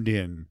tuned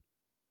in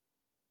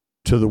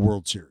to the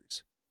World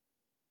Series.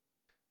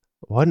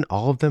 Wouldn't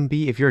all of them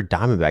be? If you're a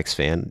Diamondbacks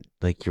fan,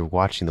 like you're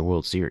watching the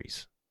World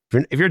Series.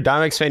 If you're a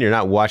Diamondbacks fan, you're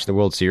not watching the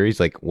World Series.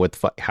 Like what the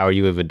fuck? How are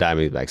you even a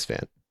Diamondbacks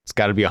fan? It's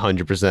got to be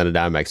 100% of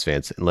Diamondbacks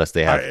fans, unless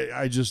they have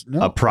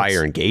a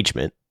prior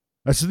engagement.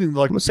 That's the thing.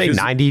 Like, I'm gonna say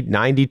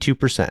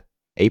 92%.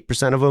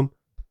 8% of them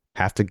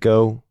have to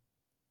go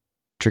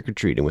trick or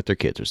treating with their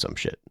kids or some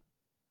shit.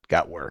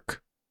 Got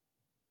work.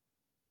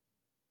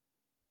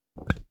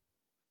 I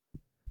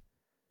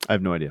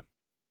have no idea.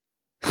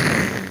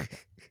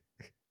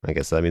 I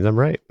guess that means I'm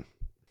right.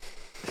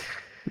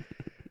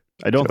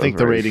 I don't think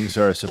the ratings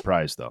are a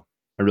surprise, though.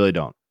 I really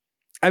don't.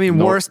 I mean,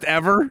 worst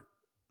ever.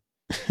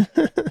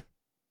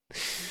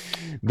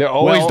 They're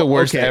always the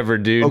worst ever,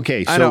 dude.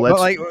 Okay, so I know,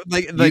 let's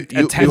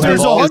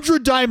there's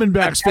 100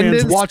 Diamondbacks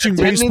fans watching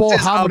baseball.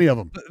 How many of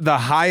them? The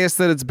highest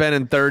that it's been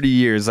in 30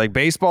 years. Like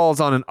baseball is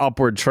on an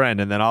upward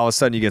trend, and then all of a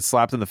sudden you get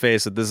slapped in the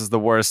face that this is the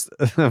worst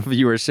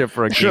viewership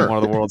for a game one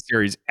of the World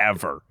Series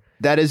ever.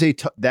 That is a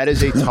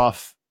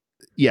tough.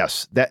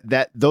 Yes,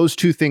 that those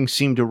two things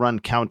seem to run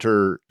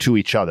counter to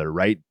each other,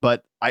 right?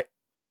 But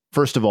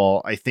first of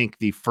all, I think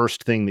the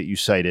first thing that you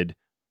cited,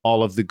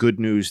 all of the good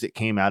news that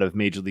came out of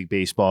Major League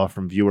Baseball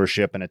from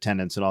viewership and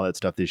attendance and all that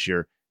stuff this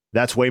year,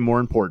 that's way more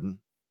important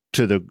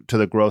to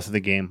the growth of the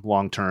game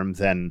long term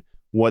than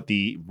what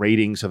the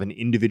ratings of an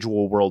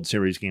individual World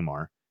Series game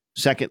are.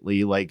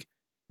 Secondly, like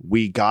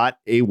we got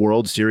a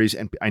World Series,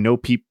 and I know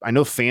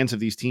fans of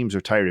these teams are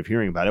tired of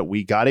hearing about it.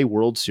 We got a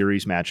World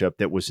Series matchup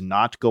that was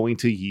not going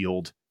to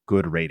yield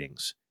good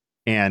ratings.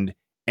 And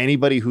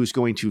anybody who's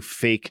going to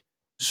fake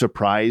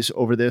surprise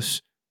over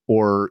this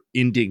or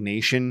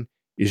indignation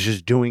is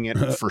just doing it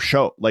for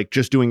show, like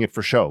just doing it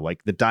for show.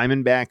 Like the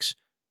Diamondbacks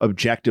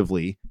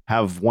objectively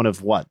have one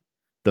of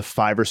the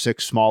 5 or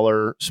 6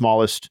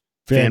 smallest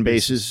fan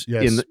bases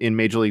in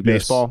Major League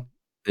Baseball.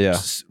 Yeah.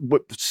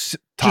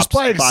 Just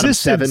by bottom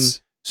 7,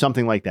 existence.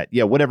 something like that.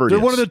 Yeah, whatever it is.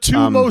 They're one of the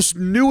 2 most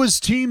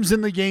newest teams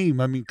in the game.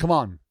 I mean, come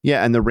on.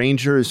 Yeah, and the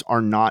Rangers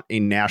are not a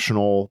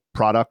national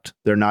product.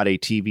 They're not a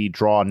TV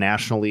draw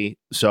nationally.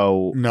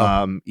 So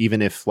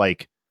even if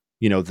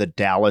the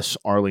Dallas,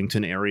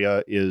 Arlington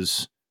area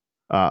is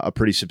a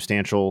pretty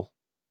substantial,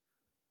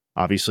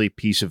 obviously,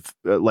 piece of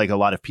like a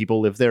lot of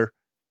people live there.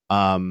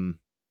 And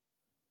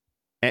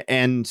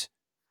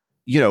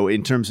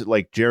in terms of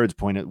like Jared's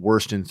point, at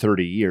worst in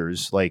 30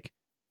 years, like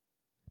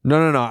No.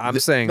 I'm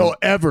saying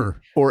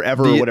ever or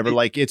whatever.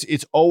 Like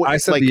it's always. I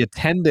said like, the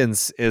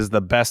attendance is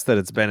the best that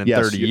it's been in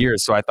 30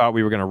 years. So I thought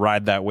we were going to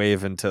ride that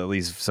wave into at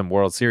least some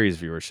World Series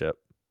viewership.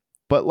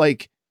 But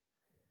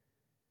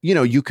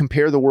you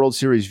compare the World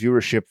Series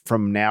viewership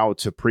from now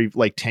to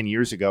 10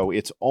 years ago,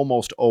 it's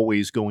almost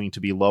always going to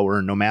be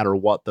lower no matter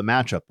what the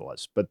matchup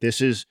was. But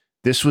this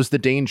was the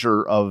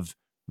danger of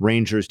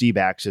Rangers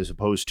D-backs as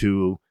opposed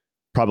to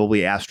probably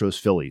Astros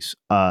Phillies.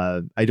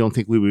 I don't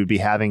think we would be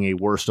having a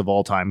worst of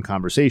all time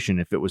conversation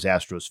if it was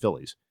Astros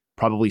Phillies.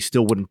 Probably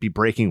still wouldn't be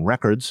breaking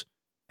records.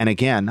 And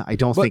again, I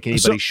don't think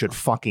anybody should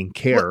fucking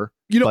care.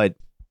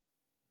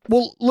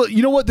 Well, look,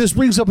 you know what? This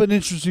brings up an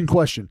interesting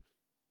question.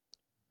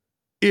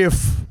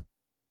 If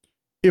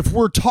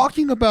we're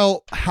talking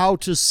about how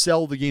to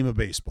sell the game of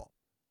baseball,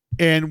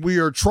 and we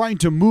are trying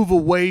to move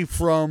away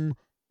from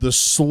the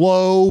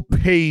slow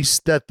pace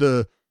that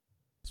the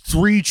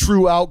 3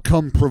 true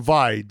outcome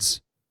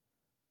provides,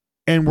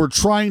 and we're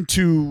trying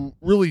to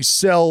really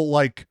sell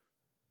like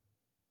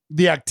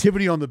the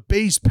activity on the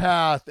base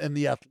path and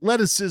the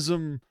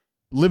athleticism,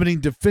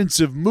 limiting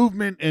defensive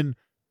movement, and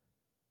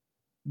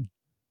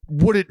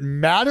would it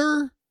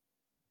matter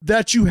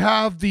that you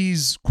have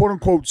these quote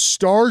unquote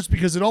stars?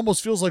 Because it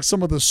almost feels like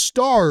some of the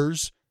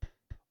stars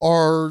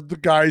are the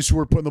guys who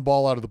are putting the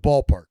ball out of the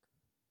ballpark.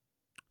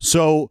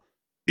 So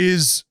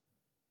is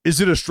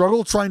it a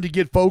struggle trying to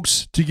get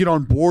folks to get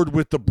on board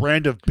with the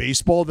brand of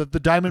baseball that the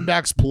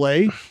Diamondbacks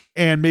play,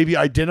 and maybe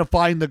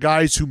identifying the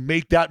guys who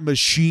make that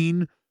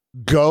machine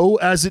go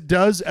as it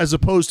does, as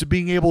opposed to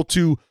being able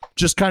to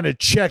just kind of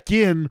check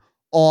in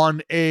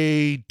on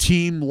a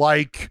team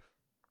like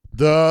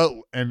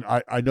and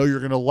I know you're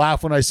going to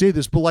laugh when I say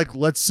this, but like,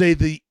 let's say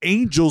the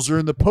Angels are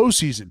in the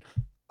postseason.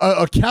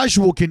 A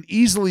casual can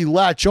easily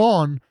latch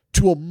on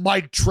to a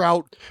Mike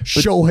Trout,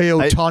 Shohei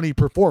Ohtani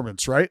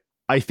performance, right?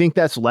 I think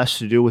that's less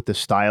to do with the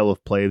style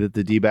of play that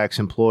the D-backs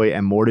employ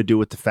and more to do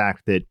with the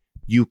fact that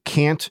you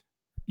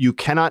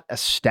cannot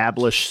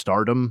establish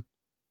stardom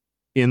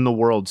in the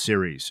World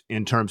Series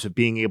in terms of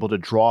being able to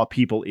draw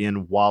people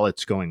in while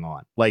it's going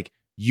on. Like,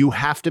 you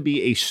have to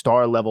be a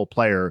star level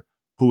player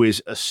who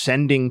is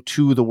ascending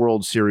to the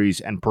World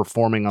Series and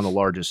performing on the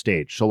largest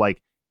stage. So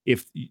like,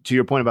 if to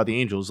your point about the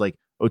Angels, like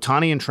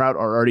Ohtani and Trout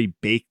are already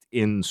baked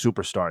in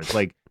superstars.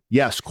 Like,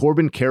 yes,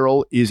 Corbin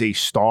Carroll is a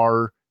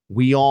star.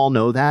 We all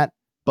know that,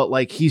 but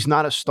like, he's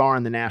not a star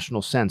in the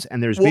national sense.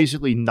 And there's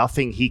basically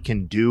nothing he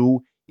can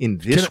do in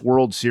this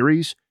World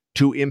Series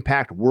to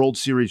impact World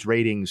Series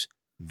ratings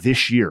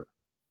this year.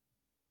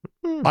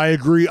 I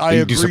agree. I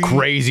agree. Do some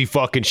crazy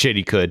fucking shit.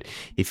 He could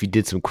if he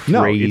did some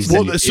crazy.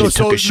 took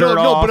his shirt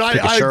off, but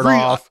took his shirt agree.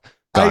 off,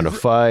 got in a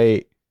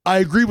fight. I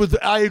agree with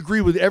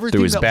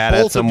everything his that bat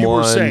at both of you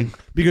were someone. saying,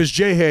 because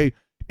Jay,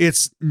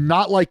 it's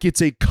not like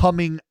it's a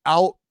coming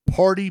out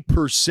party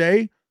per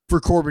se for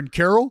Corbin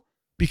Carroll,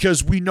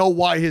 because we know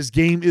why his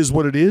game is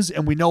what it is,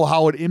 and we know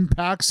how it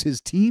impacts his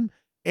team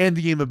and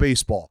the game of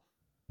baseball.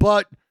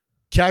 But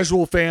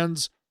casual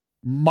fans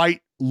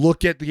might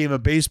look at the game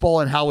of baseball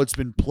and how it's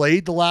been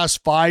played the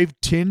last 5,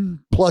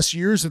 10 plus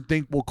years and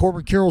think, well,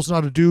 Corbin Carroll's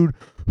not a dude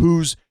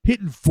who's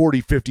hitting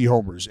 40, 50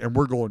 homers. And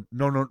we're going,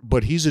 no,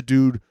 but he's a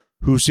dude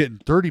who's hitting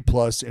 30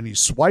 plus and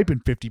he's swiping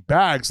 50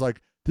 bags. Like,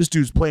 this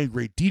dude's playing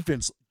great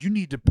defense. You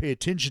need to pay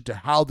attention to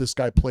how this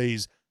guy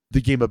plays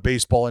the game of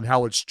baseball and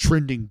how it's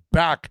trending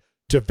back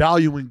to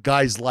valuing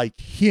guys like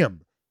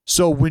him.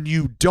 So when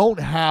you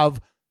don't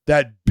have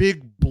that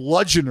big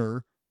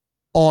bludgeoner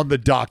on the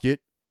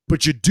docket,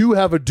 but you do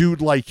have a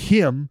dude like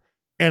him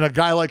and a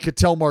guy like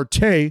Ketel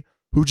Marte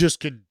who just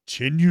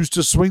continues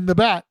to swing the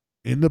bat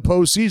in the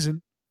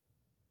postseason.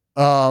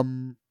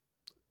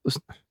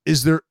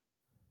 Is there?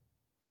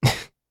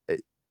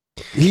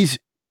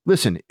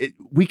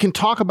 We can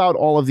talk about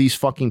all of these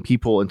fucking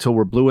people until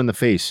we're blue in the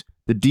face.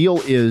 The deal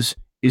is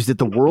that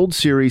the World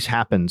Series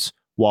happens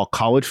while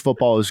college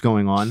football is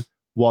going on,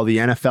 while the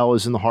NFL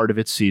is in the heart of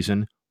its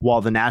season,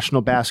 while the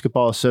National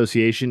Basketball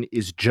Association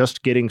is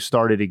just getting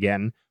started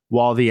again,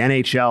 while the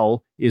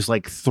NHL is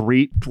like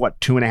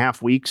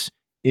 2.5 weeks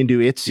into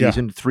its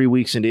season, 3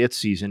 weeks into its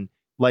season.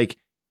 Like,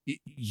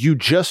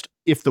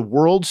 if the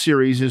World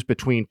Series is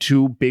between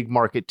 2 big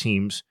market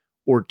teams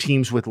or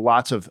teams with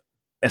lots of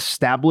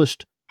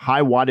established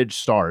high wattage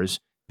stars,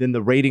 then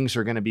the ratings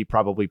are going to be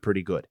probably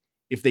pretty good.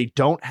 If they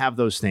don't have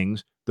those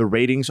things, the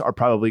ratings are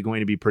probably going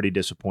to be pretty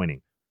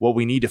disappointing. What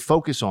we need to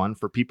focus on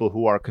for people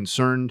who are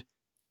concerned,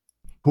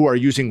 who are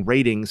using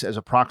ratings as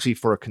a proxy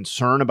for a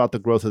concern about the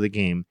growth of the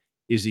game,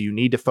 is that you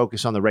need to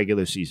focus on the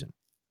regular season.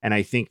 And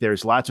I think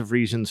there's lots of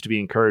reasons to be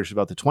encouraged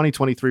about the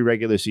 2023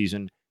 regular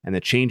season and the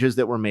changes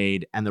that were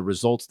made and the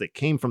results that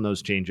came from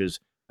those changes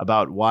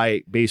about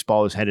why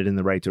baseball is headed in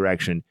the right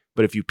direction.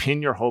 But if you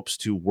pin your hopes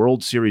to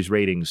World Series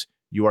ratings,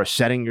 you are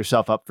setting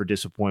yourself up for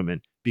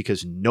disappointment,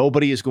 because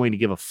nobody is going to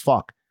give a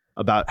fuck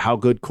about how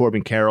good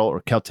Corbin Carroll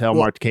or Ketel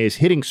Marte's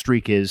hitting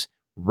streak is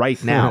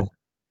right now.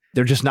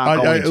 They're just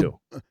not going to.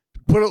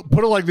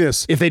 Put it like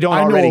this. If they don't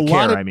already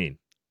care, I mean.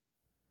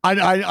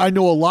 I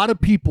know a lot of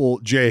people,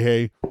 Jay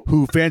Hay,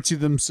 who fancy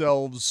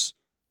themselves,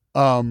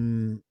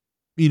 fight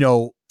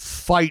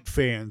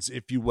fans,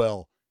 if you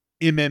will,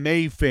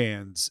 MMA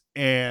fans.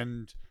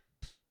 And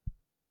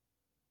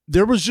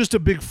there was just a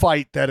big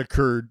fight that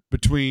occurred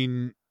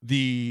between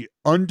the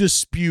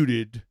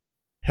undisputed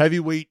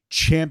heavyweight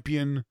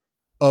champion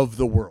of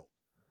the world.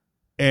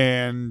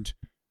 And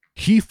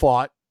he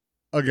fought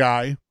a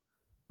guy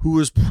who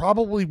was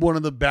probably one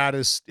of the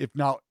baddest, if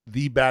not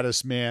the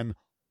baddest man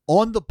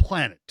on the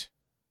planet,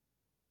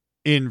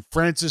 in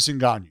Francis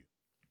Ngannou.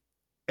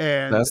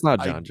 And that's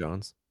not John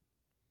Jones.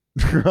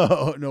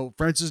 No,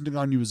 Francis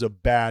Ngannou is a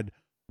bad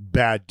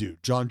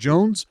dude. John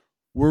Jones,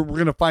 we're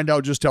going to find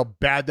out just how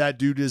bad that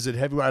dude is at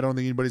heavyweight. I don't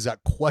think anybody's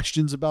got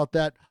questions about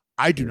that.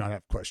 I do not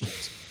have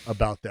questions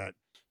about that.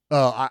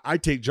 I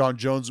take John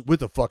Jones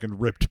with a fucking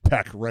ripped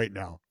pec right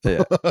now.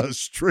 Yeah.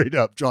 Straight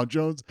up. John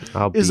Jones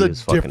is a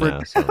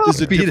different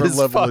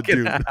level of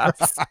dude.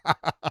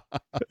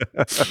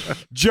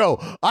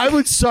 Joe, I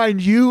would sign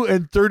you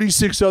and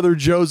 36 other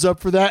Joes up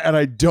for that, and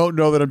I don't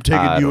know that I'm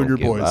taking you and your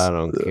boys. I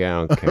don't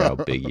care how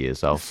big he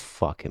is. I'll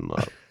fuck him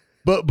up.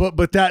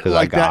 But that,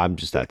 like that, I'm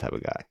just that type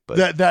of guy.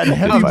 But that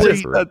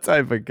heavyweight, that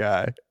type of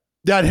guy.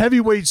 That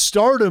heavyweight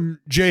stardom,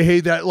 Jay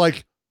Hay, that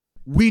like,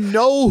 we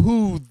know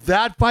who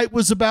that fight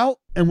was about,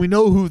 and we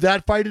know who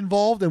that fight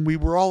involved, and we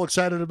were all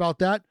excited about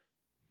that.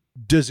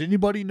 Does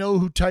anybody know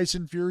who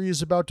Tyson Fury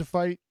is about to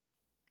fight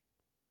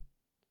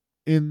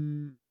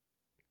in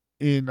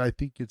I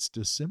think it's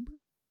December?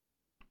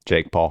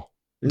 Jake Paul.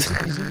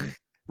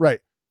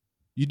 Right.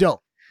 You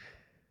don't.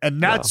 And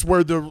that's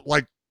where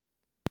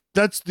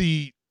that's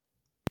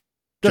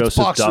Joseph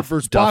boxer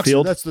versus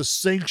boxer. That's the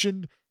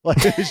sanctioned.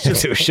 Like, it's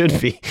just, it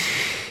should be.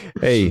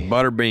 Hey,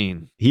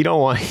 Butterbean. He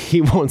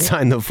won't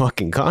sign the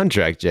fucking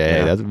contract, Jay.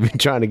 Yeah. That's been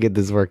trying to get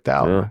this worked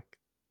out. Yeah.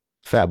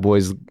 Fat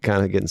boy's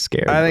kind of getting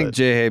scared. I think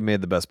Jay Hay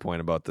made the best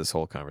point about this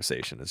whole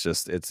conversation. It's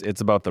just it's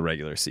about the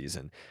regular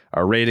season.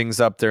 Are ratings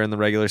up there in the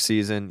regular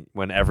season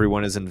when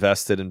everyone is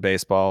invested in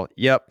baseball?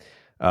 Yep.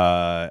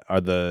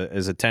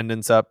 Is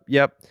attendance up?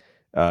 Yep.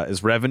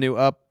 Is revenue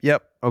up?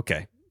 Yep.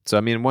 Okay. So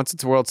I mean, once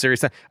it's a World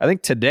Series time, I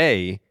think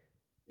today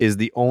is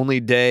the only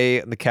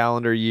day in the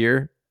calendar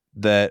year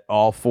that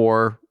all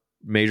four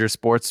major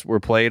sports were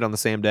played on the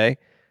same day.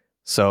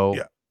 So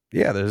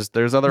yeah,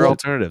 there's other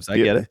alternatives. I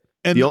get it.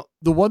 And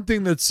the one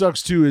thing that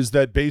sucks too is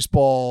that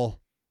baseball,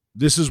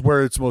 this is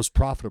where it's most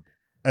profitable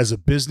as a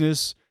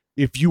business.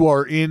 If you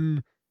are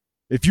in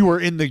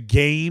the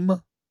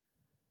game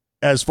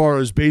as far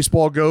as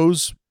baseball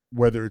goes,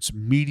 whether it's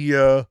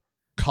media,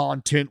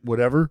 content,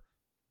 whatever,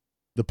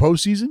 the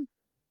postseason,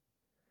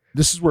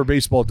 this is where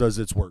baseball does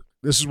its work.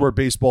 This is where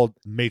baseball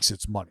makes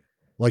its money.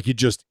 Like, it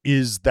just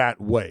is that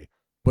way.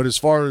 But as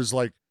far as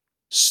like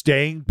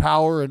staying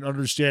power and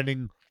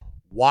understanding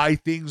why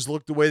things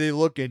look the way they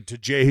look, and to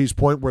Jay Hay's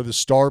point, where the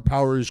star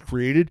power is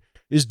created,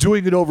 is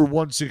doing it over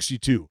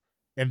 162.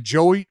 And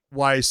Joey,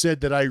 why I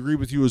said that I agree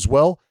with you as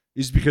well,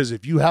 is because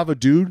if you have a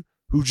dude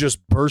who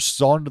just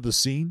bursts onto the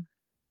scene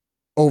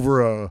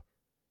over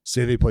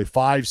say they play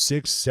 5,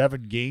 6,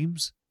 7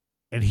 games,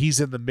 and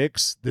he's in the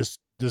mix, this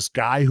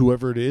guy,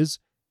 whoever it is,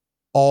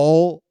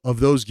 all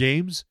of those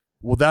games,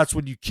 well, that's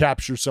when you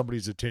capture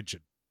somebody's attention,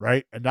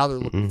 right? And now they're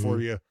looking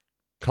for you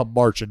come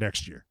March of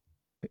next year.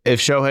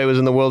 If Shohei was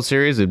in the World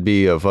Series, it'd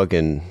be a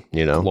fucking,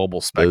 global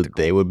spectacle.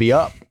 They would be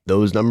up.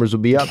 Those numbers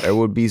would be up.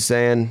 Everyone would be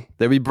saying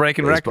they'd be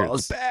breaking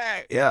records.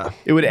 Yeah,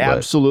 it would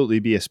absolutely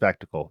be a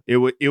spectacle. It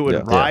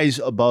would rise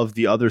above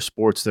the other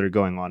sports that are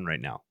going on right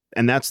now,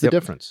 and that's the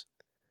difference.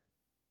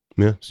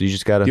 Yeah, so you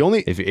just gotta.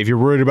 If you're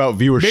worried about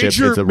viewership, it's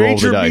a roll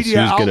of the dice.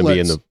 Who's going to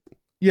be in the?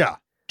 Yeah,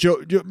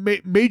 Joe.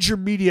 Major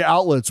media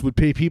outlets would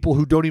pay people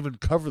who don't even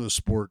cover the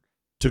sport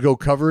to go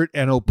cover it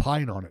and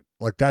opine on it.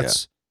 Like,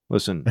 that's.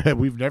 Listen,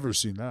 we've never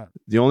seen that.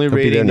 The only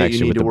rating that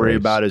you need to worry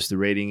about is the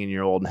rating in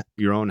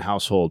your own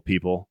household,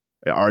 people.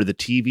 Are the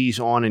TVs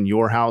on in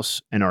your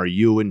house, and are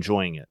you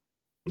enjoying it?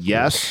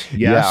 Yes.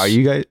 Yeah, are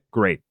you guys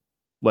great?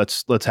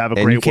 Let's have a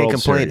and great you can't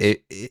World complain.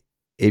 Series.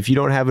 If you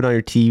don't have it on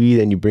your TV,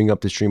 then you bring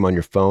up the stream on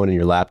your phone and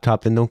your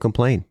laptop, then don't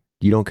complain.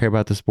 You don't care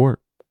about the sport.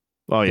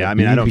 Oh yeah, I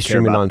mean, I don't care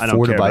about, on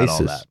 4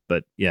 devices, that,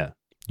 but yeah,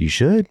 you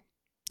should.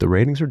 The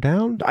ratings are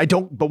down. I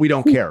don't, but we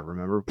don't care.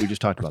 Remember, we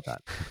just talked about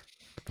that.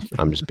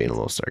 I'm just being a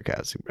little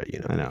sarcastic, but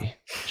I know.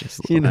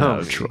 Just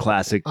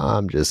classic.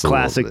 I'm just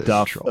classic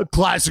Duff.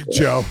 Classic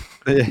Joe.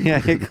 Yeah,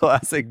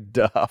 classic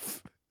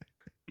Duff.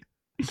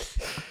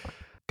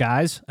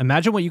 Guys,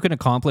 imagine what you can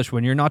accomplish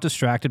when you're not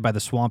distracted by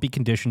the swampy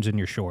conditions in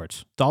your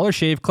shorts. Dollar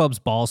Shave Club's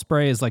ball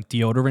spray is like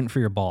deodorant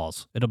for your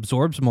balls. It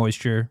absorbs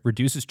moisture,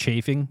 reduces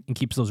chafing, and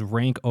keeps those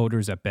rank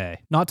odors at bay.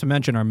 Not to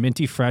mention our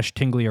minty fresh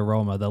tingly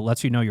aroma that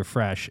lets you know you're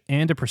fresh,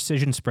 and a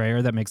precision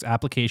sprayer that makes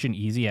application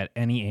easy at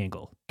any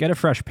angle. Get a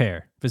fresh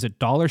pair. Visit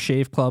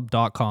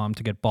dollarshaveclub.com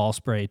to get ball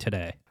spray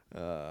today.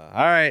 All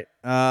right.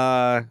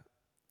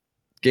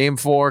 Game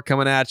 4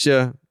 coming at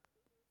you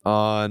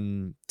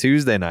on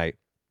Tuesday night.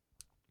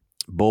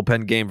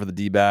 Bullpen game for the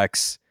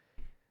D-backs.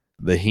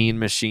 The Heen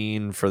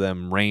machine for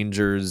them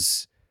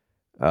Rangers.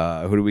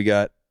 Who do we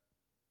got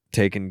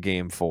taking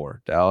game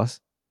 4? Dallas?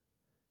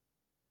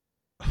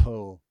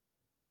 Oh.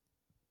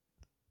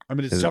 I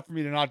mean, it's tough for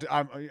me to not...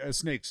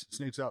 Snakes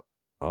up.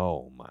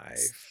 Oh, my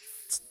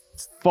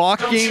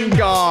fucking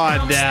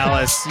God,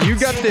 Dallas. You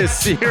got this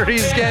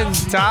series getting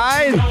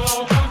tied?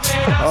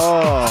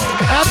 Oh.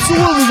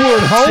 Absolutely, we're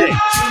at home.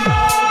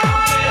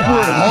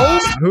 We're at home.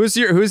 Who's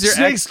your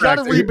Snakes X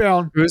factor? got a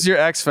rebound. Who's your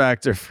X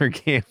factor for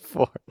game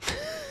 4?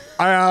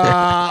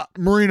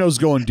 Marino's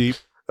going deep.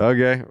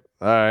 Okay.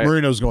 All right.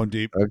 Marino's going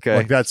deep. Okay.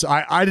 Like that's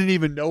I didn't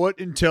even know it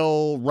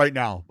until right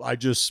now. I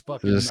just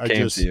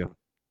came to you.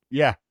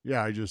 Yeah.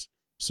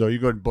 So you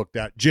go ahead and book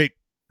that. Jake,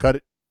 cut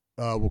it.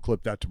 We'll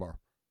clip that tomorrow.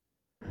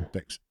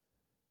 Thanks.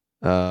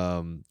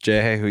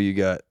 Jay, who you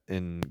got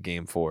in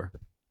game 4?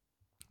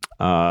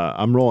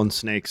 I'm rolling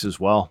Snakes as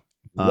well.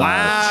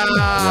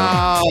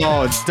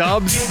 Wow.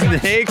 Dub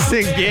Snakes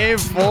in game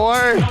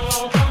 4.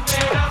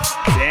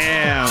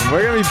 Damn.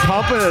 We're going to be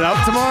pumping it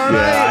up tomorrow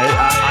night.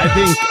 I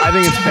think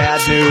it's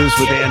bad news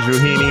with Andrew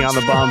Heaney on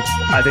the bump.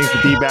 I think the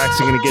D-backs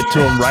are going to get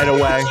to him right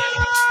away.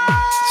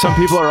 Some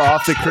people are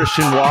off the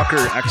Christian Walker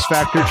X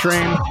Factor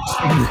train.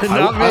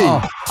 Not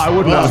me. I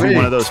would not be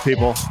one of those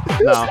people.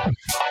 No.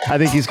 I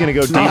think he's going to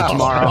go deep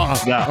tomorrow.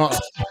 No.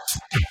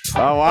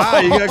 Oh, wow.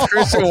 You got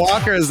Christian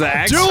Walker as the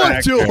X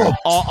Factor. Do it to him.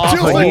 Off of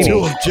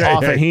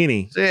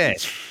Heaney.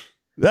 Shit.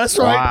 That's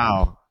right.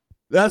 Wow.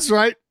 That's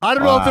right. I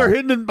don't know if they're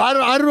hitting. I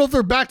don't know if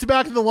they're back to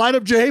back in the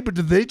lineup, Jay. But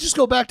did they just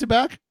go back to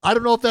back? I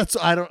don't know if that's.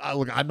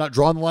 Look. I'm not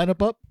drawing the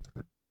lineup up.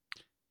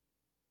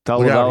 Tell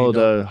Lavello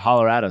to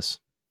holler at us.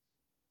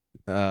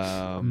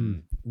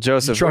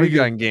 Joseph, who you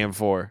got in game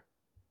 4?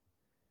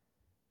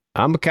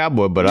 I'm a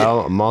Cowboy, but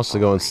I'm also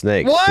going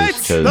Snakes. What?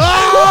 I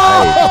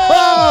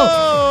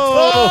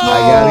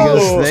gotta go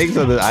Snakes.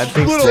 I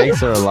think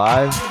Snakes are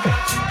alive.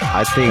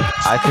 I think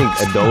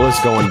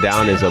Adolis going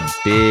down is a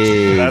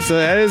big.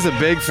 That is a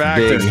big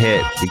factor. Big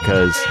hit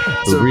because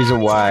the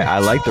reason why I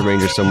like the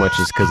Rangers so much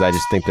is because I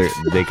just think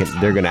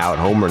they're gonna out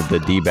homer the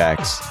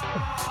D-backs.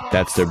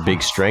 That's their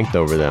big strength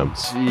over them.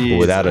 But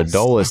without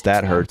Adolis,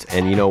 that hurts.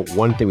 And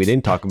one thing we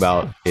didn't talk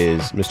about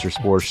is Mr.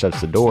 Spores shuts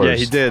the doors. Yeah,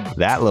 he did.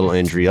 That little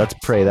injury. Let's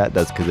pray that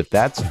does, because if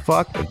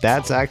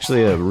that's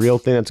actually a real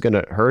thing that's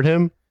gonna hurt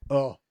him,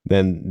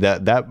 then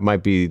that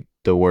might be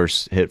the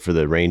worst hit for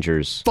the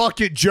Rangers.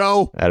 Fuck it,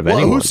 Joe. Out of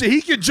anyone.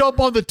 He can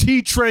jump on the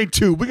T train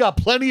too. We got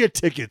plenty of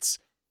tickets.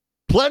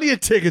 Plenty of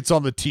tickets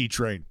on the T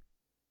train.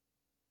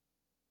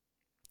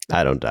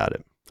 I don't doubt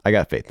it. I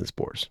got faith in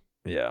Spores.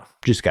 Yeah.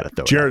 Just got to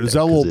throw Jared, it out is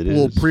that a there,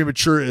 little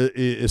premature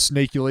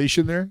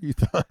snaculation there? You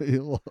thought? I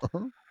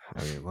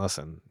mean,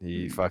 listen,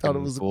 he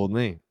fucking fooled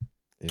me.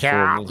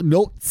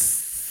 Nope.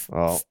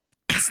 Well,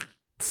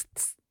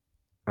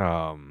 but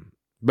I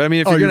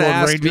mean, if you're going to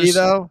ask Rangers? me,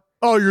 though.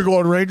 Oh, you're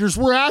going Rangers?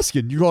 We're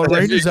asking. You going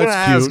Rangers?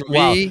 That's cute.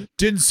 Wow.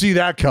 Didn't see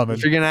that coming.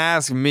 If you're going to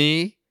ask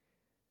me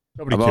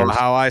Nobody about cares.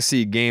 how I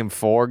see game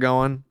 4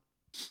 going,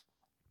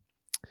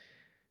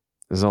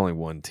 there's only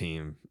one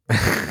team.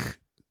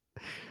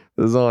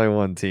 There's only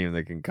one team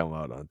that can come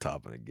out on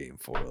top in a game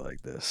 4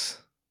 like this.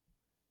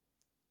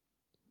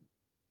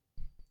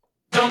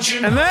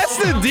 And that's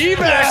the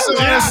D-backs,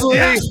 honestly.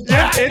 It's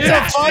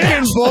a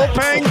fucking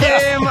bullpen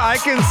game. I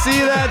can see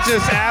that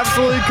just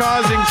absolutely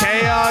causing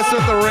chaos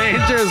with the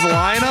Rangers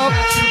lineup.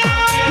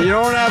 You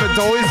don't have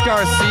Adolis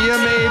Garcia,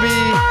 maybe.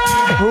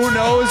 Who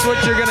knows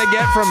what you're going to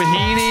get from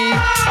Heaney.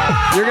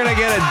 You're going to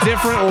get a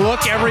different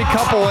look every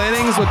couple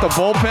innings with the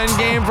bullpen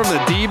game from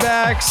the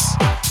D-backs.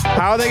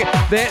 How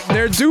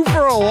they're due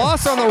for a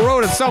loss on the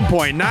road at some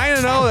point.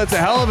 9-0, that's a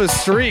hell of a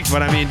streak.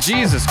 But I mean,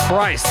 Jesus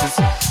Christ,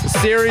 the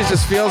series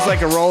just feels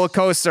like a roller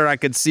coaster. I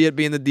could see it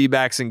being the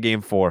D-backs in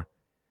game 4.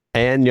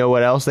 And you know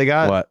what else they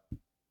got? What?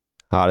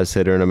 Hottest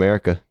hitter in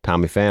America,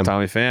 Tommy Pham.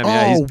 Tommy Pham,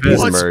 yeah,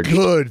 he's emerged.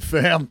 Good,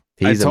 Pham.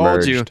 He's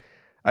emerged.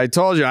 I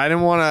told you, I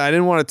didn't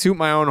want to toot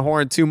my own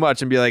horn too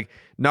much and be like,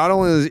 not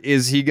only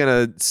is he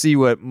gonna see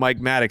what Mike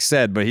Maddox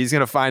said, but he's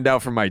gonna find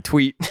out from my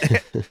tweet.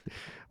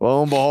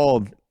 Lo and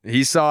behold,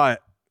 he saw it.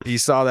 He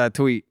saw that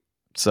tweet.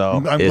 So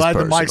I'm glad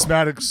that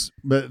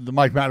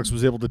Mike Maddox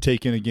was able to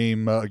take in a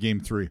game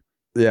 3.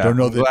 Yeah, I'm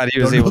glad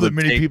he was able to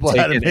many take people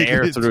had to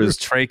air through his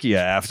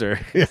trachea after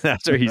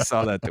he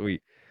saw that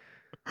tweet.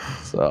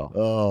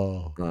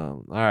 So,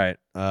 all right,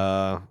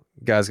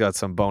 guys, got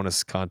some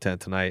bonus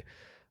content tonight.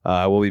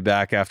 We'll be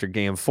back after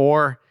game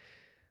 4.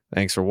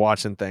 Thanks for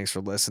watching. Thanks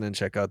for listening.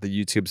 Check out the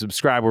YouTube.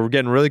 Subscribe. We're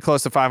getting really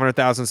close to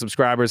 500,000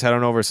 subscribers. Head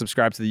on over,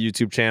 subscribe to the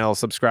YouTube channel.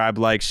 Subscribe,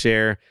 like,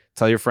 share.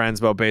 Tell your friends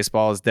about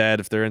Baseball is Dead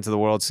if they're into the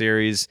World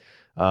Series.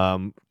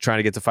 Trying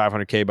to get to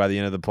 500K by the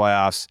end of the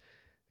playoffs.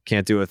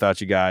 Can't do it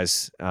without you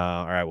guys.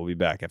 All right, we'll be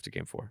back after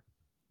Game 4.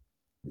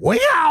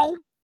 Wow!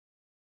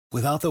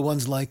 Without the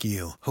ones like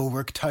you, who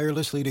work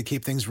tirelessly to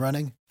keep things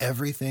running,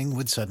 everything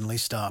would suddenly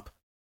stop.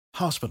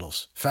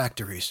 Hospitals,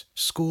 factories,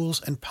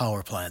 schools, and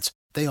power plants,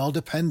 they all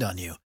depend on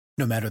you.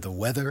 No matter the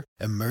weather,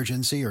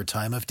 emergency, or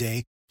time of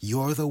day,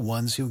 you're the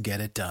ones who get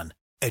it done.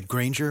 At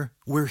Grainger,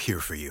 we're here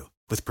for you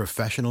with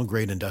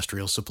professional-grade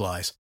industrial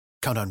supplies.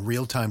 Count on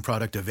real-time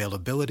product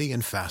availability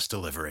and fast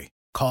delivery.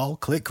 Call,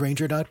 click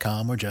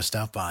Grainger.com, or just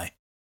stop by.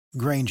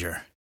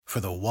 Grainger, for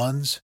the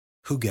ones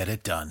who get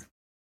it done.